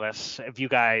and Dallas. If you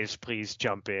guys please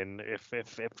jump in, if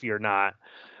you're not,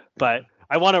 but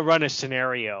I want to run a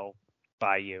scenario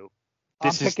by you.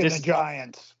 I'm picking the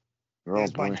Giants.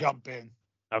 Here's my jump in.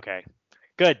 Okay,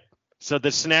 good. So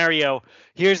the scenario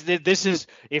this is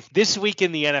if this week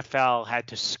in the NFL had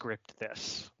to script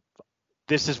this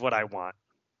is what I want.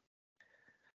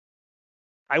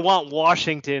 I want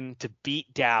Washington to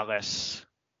beat Dallas,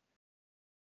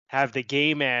 have the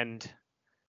game end,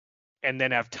 and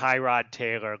then have Tyrod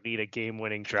Taylor lead a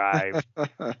game-winning drive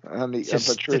on to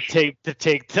Patricia.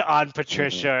 take on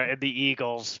Patricia and the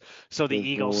Eagles, so the There's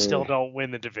no Eagles still way. don't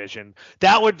win the division.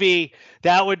 That would be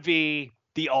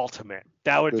the ultimate.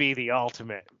 That would There's, be the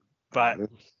ultimate. But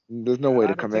there's no way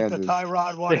I the don't think the Commanders.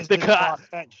 Tyrod one is The this co-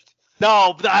 far-fetched.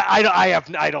 no,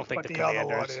 I don't think But the the other one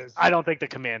Commanders. is. I don't think the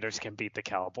Commanders can beat the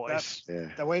Cowboys. Yeah.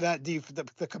 The way that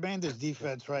the Commanders'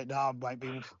 defense right now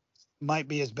might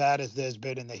be as bad as there's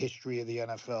been in the history of the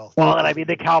NFL. Well, and I mean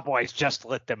the Cowboys just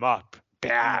lit them up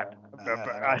bad.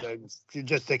 You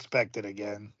just expect it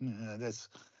again.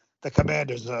 The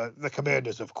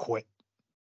Commanders have quit.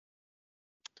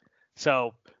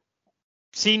 So,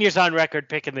 seniors on record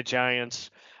picking the Giants.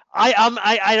 I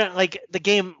don't like the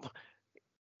game.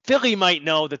 Philly might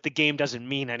know that the game doesn't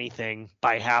mean anything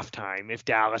by halftime if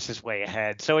Dallas is way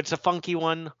ahead. So it's a funky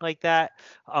one like that.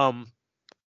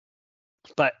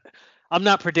 But I'm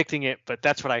not predicting it, but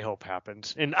that's what I hope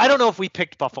happens. And I don't know if we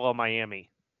picked Buffalo, Miami.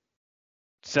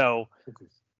 So,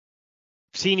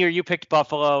 Senior, you picked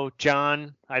Buffalo.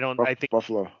 John, I think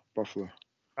Buffalo. All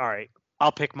right.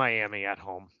 I'll pick Miami at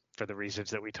home for the reasons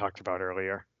that we talked about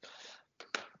earlier.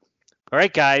 All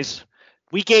right, guys.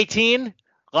 Week 18.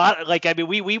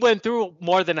 We went through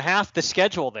more than half the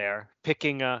schedule there,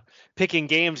 picking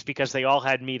games because they all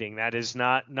had meeting. That is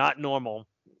not normal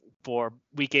for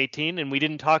Week 18, and we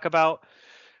didn't talk about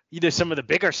either some of the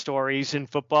bigger stories in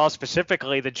football,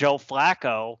 specifically the Joe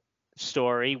Flacco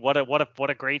story. What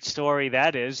a great story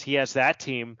that is. He has that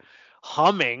team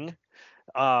humming.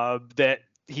 That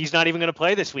he's not even going to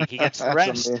play this week. He gets the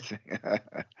rest. Amazing.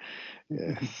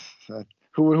 Yes.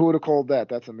 Who would have called that?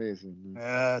 That's amazing.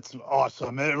 Yeah, it's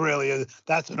awesome. It really is.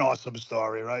 That's an awesome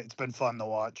story, right? It's been fun to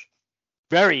watch.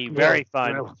 Very, very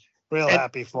fun. Real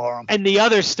happy for him. And the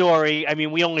other story, I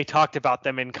mean, we only talked about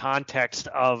them in context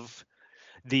of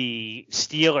the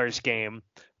Steelers game,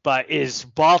 but is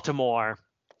Baltimore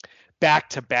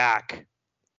back-to-back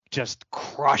just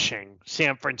crushing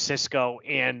San Francisco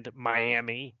and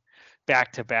Miami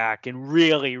back-to-back and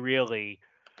really, really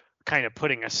kind of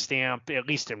putting a stamp, at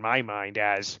least in my mind,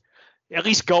 as at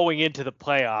least going into the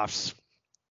playoffs.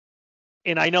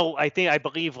 And I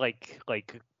believe like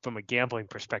from a gambling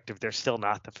perspective, they're still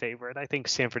not the favorite. I think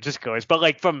San Francisco is, but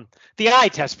like from the eye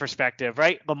test perspective,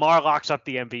 right? Lamar locks up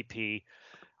the MVP.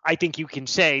 I think you can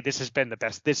say this has been the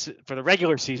best. This for the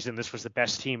regular season, this was the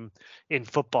best team in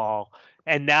football.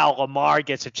 And now Lamar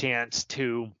gets a chance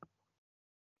to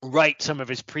right some of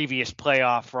his previous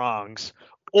playoff wrongs,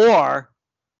 or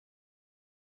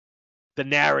the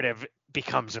narrative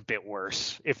becomes a bit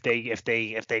worse if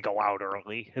they go out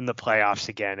early in the playoffs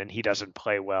again and he doesn't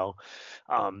play well.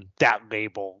 That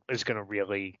label is going to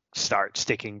really start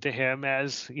sticking to him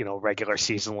as, regular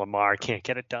season Lamar can't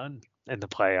get it done in the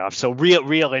playoffs. So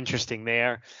real interesting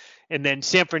there. And then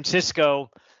San Francisco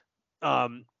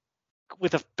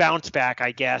with a bounce back,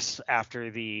 I guess,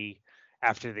 after the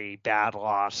bad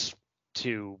loss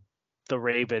to the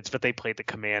Ravens, but they played the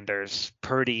Commanders.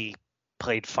 Purdy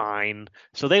played fine,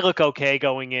 so they look okay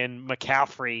going in.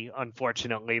 McCaffrey,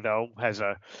 unfortunately, though, has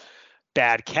a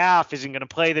bad calf, isn't going to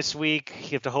play this week.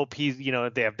 You have to hope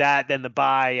they have that, then the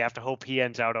bye. You have to hope he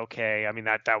ends out okay. I mean,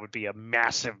 that would be a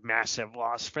massive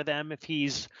loss for them if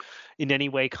he's in any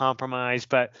way compromised.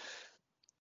 But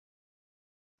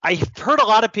I've heard a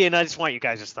lot of people, and I just want you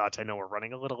guys' thoughts. I know we're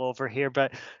running a little over here,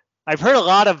 but I've heard a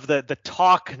lot of the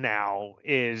talk now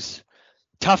is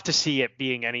tough to see it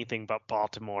being anything but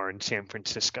Baltimore and San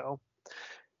Francisco.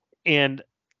 And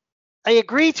I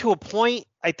agree to a point.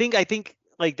 I think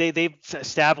like they've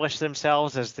established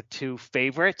themselves as the two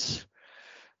favorites,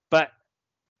 but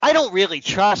I don't really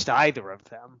trust either of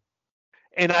them.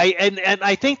 And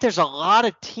I think there's a lot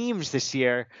of teams this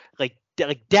year, like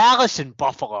Dallas and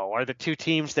Buffalo are the two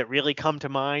teams that really come to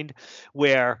mind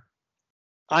where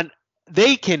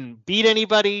they can beat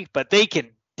anybody, but they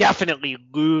can definitely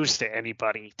lose to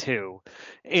anybody too.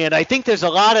 And I think there's a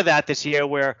lot of that this year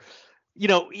where,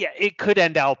 it could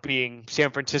end up being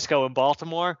San Francisco and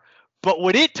Baltimore, but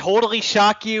would it totally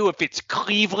shock you if it's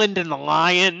Cleveland and the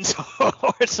Lions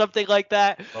or something like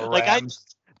that?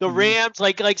 The Rams,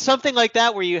 like something like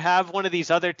that, where you have one of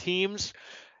these other teams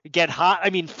get hot.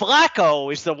 I mean,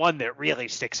 Flacco is the one that really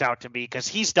sticks out to me because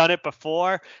he's done it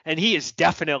before and he is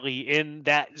definitely in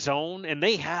that zone, and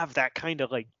they have that kind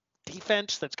of like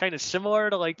defense that's kind of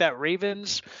similar to like that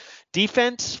Ravens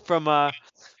defense from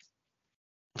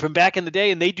back in the day,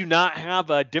 and they do not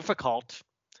have a difficult.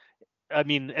 I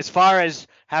mean, as far as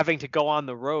having to go on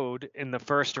the road in the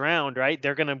first round, right?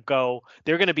 They're going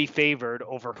to be favored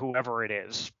over whoever it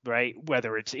is, right?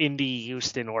 Whether it's Indy,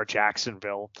 Houston, or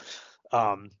Jacksonville.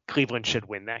 Cleveland should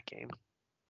win that game.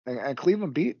 And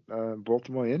Cleveland beat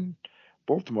Baltimore in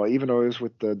Baltimore, even though it was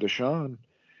with Deshaun.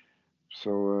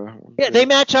 So Yeah, they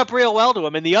match up real well to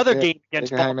him. And the other game they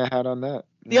against can hang their hat on that.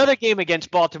 the other game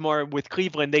against Baltimore with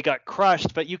Cleveland, they got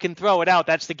crushed, but you can throw it out.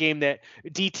 That's the game that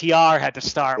DTR had to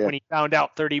start when he found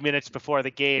out 30 minutes before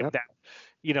the game that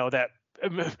that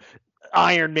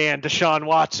Iron Man Deshaun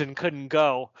Watson couldn't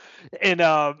go. And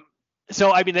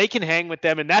so I mean they can hang with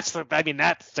them, and that's the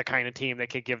kind of team that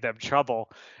could give them trouble.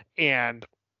 And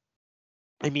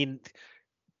I mean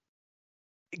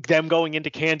them going into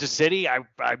Kansas City, I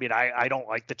don't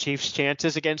like the Chiefs'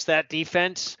 chances against that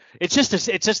defense. It's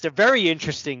just a very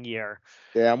interesting year.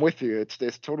 Yeah, I'm with you. It's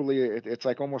totally it's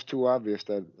like almost too obvious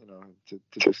that to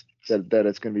just that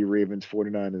it's going to be Ravens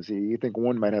 49ers. You think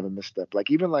one might have a misstep, like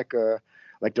even like the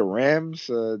Rams.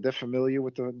 They're familiar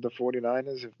with the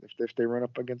 49ers if they run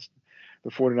up against the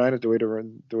 49ers the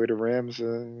way the Rams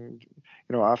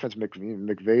offense.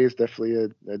 McVay is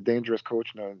definitely a dangerous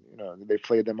coach. They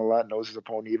played them a lot, knows his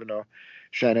opponent, even though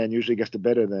Shanahan usually gets the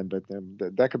better of them. But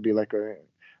that could be like a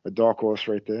dark horse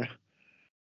right there.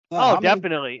 Oh,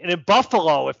 definitely. And in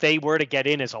Buffalo, if they were to get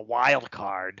in as a wild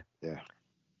card,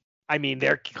 I mean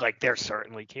they're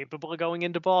certainly capable of going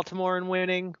into Baltimore and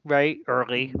winning right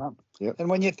early. Yep. And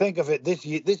when you think of it, this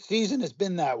season has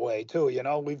been that way too.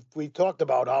 We've talked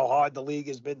about how hard the league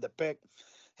has been to pick.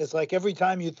 It's like every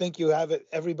time you think you have it,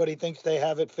 everybody thinks they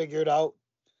have it figured out.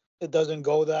 It doesn't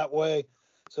go that way.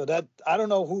 So that I don't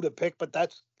know who to pick, but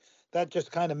that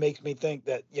just kind of makes me think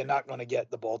that you're not going to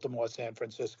get the Baltimore San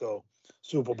Francisco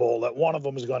Super Bowl. That one of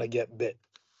them is going to get bit.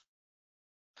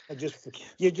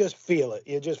 You just feel it.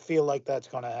 You just feel like that's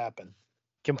going to happen.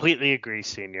 Completely agree,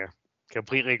 Senior.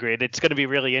 Completely agree. It's going to be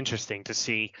really interesting to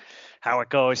see how it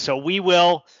goes. So we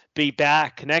will be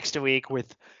back next week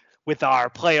with our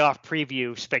playoff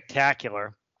preview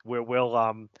spectacular, where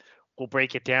we'll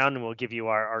break it down and we'll give you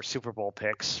our Super Bowl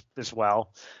picks as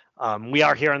well. We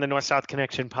are here on the North-South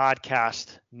Connection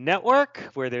Podcast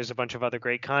Network, where there's a bunch of other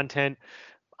great content.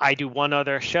 I do one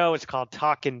other show. It's called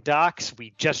Talkin' Docs.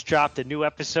 We just dropped a new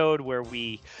episode where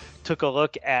we took a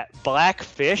look at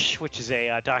Blackfish, which is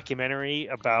a documentary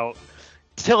about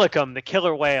Tilikum, the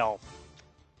killer whale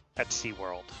at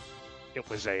SeaWorld. It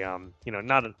was a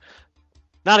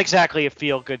not exactly a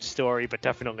feel-good story, but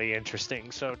definitely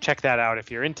interesting. So check that out if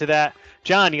you're into that.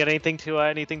 John, you got anything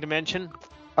to mention?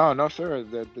 Oh no, sir.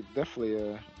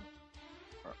 Definitely.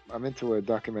 I'm into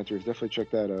documentaries. Definitely check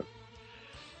that out.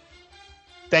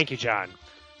 Thank you, John.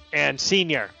 And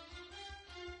Senior,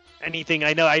 anything?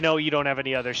 I know you don't have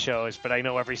any other shows, but I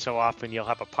know every so often you'll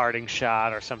have a parting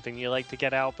shot or something you like to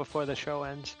get out before the show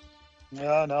ends.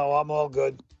 Yeah, no, I'm all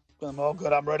good.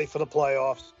 I'm ready for the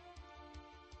playoffs.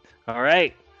 All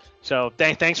right. So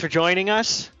thanks for joining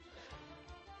us.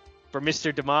 For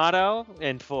Mr. D'Amato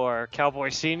and for Cowboy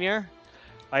Senior,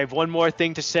 I have one more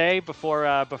thing to say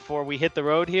before we hit the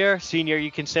road here. Senior,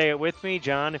 you can say it with me.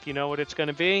 John, if you know what it's going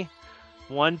to be.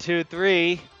 1, 2,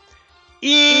 3.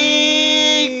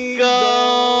 Eagles!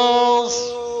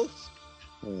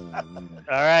 All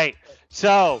right.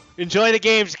 So enjoy the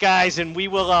games, guys, and we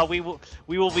will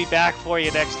be back for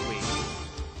you next week.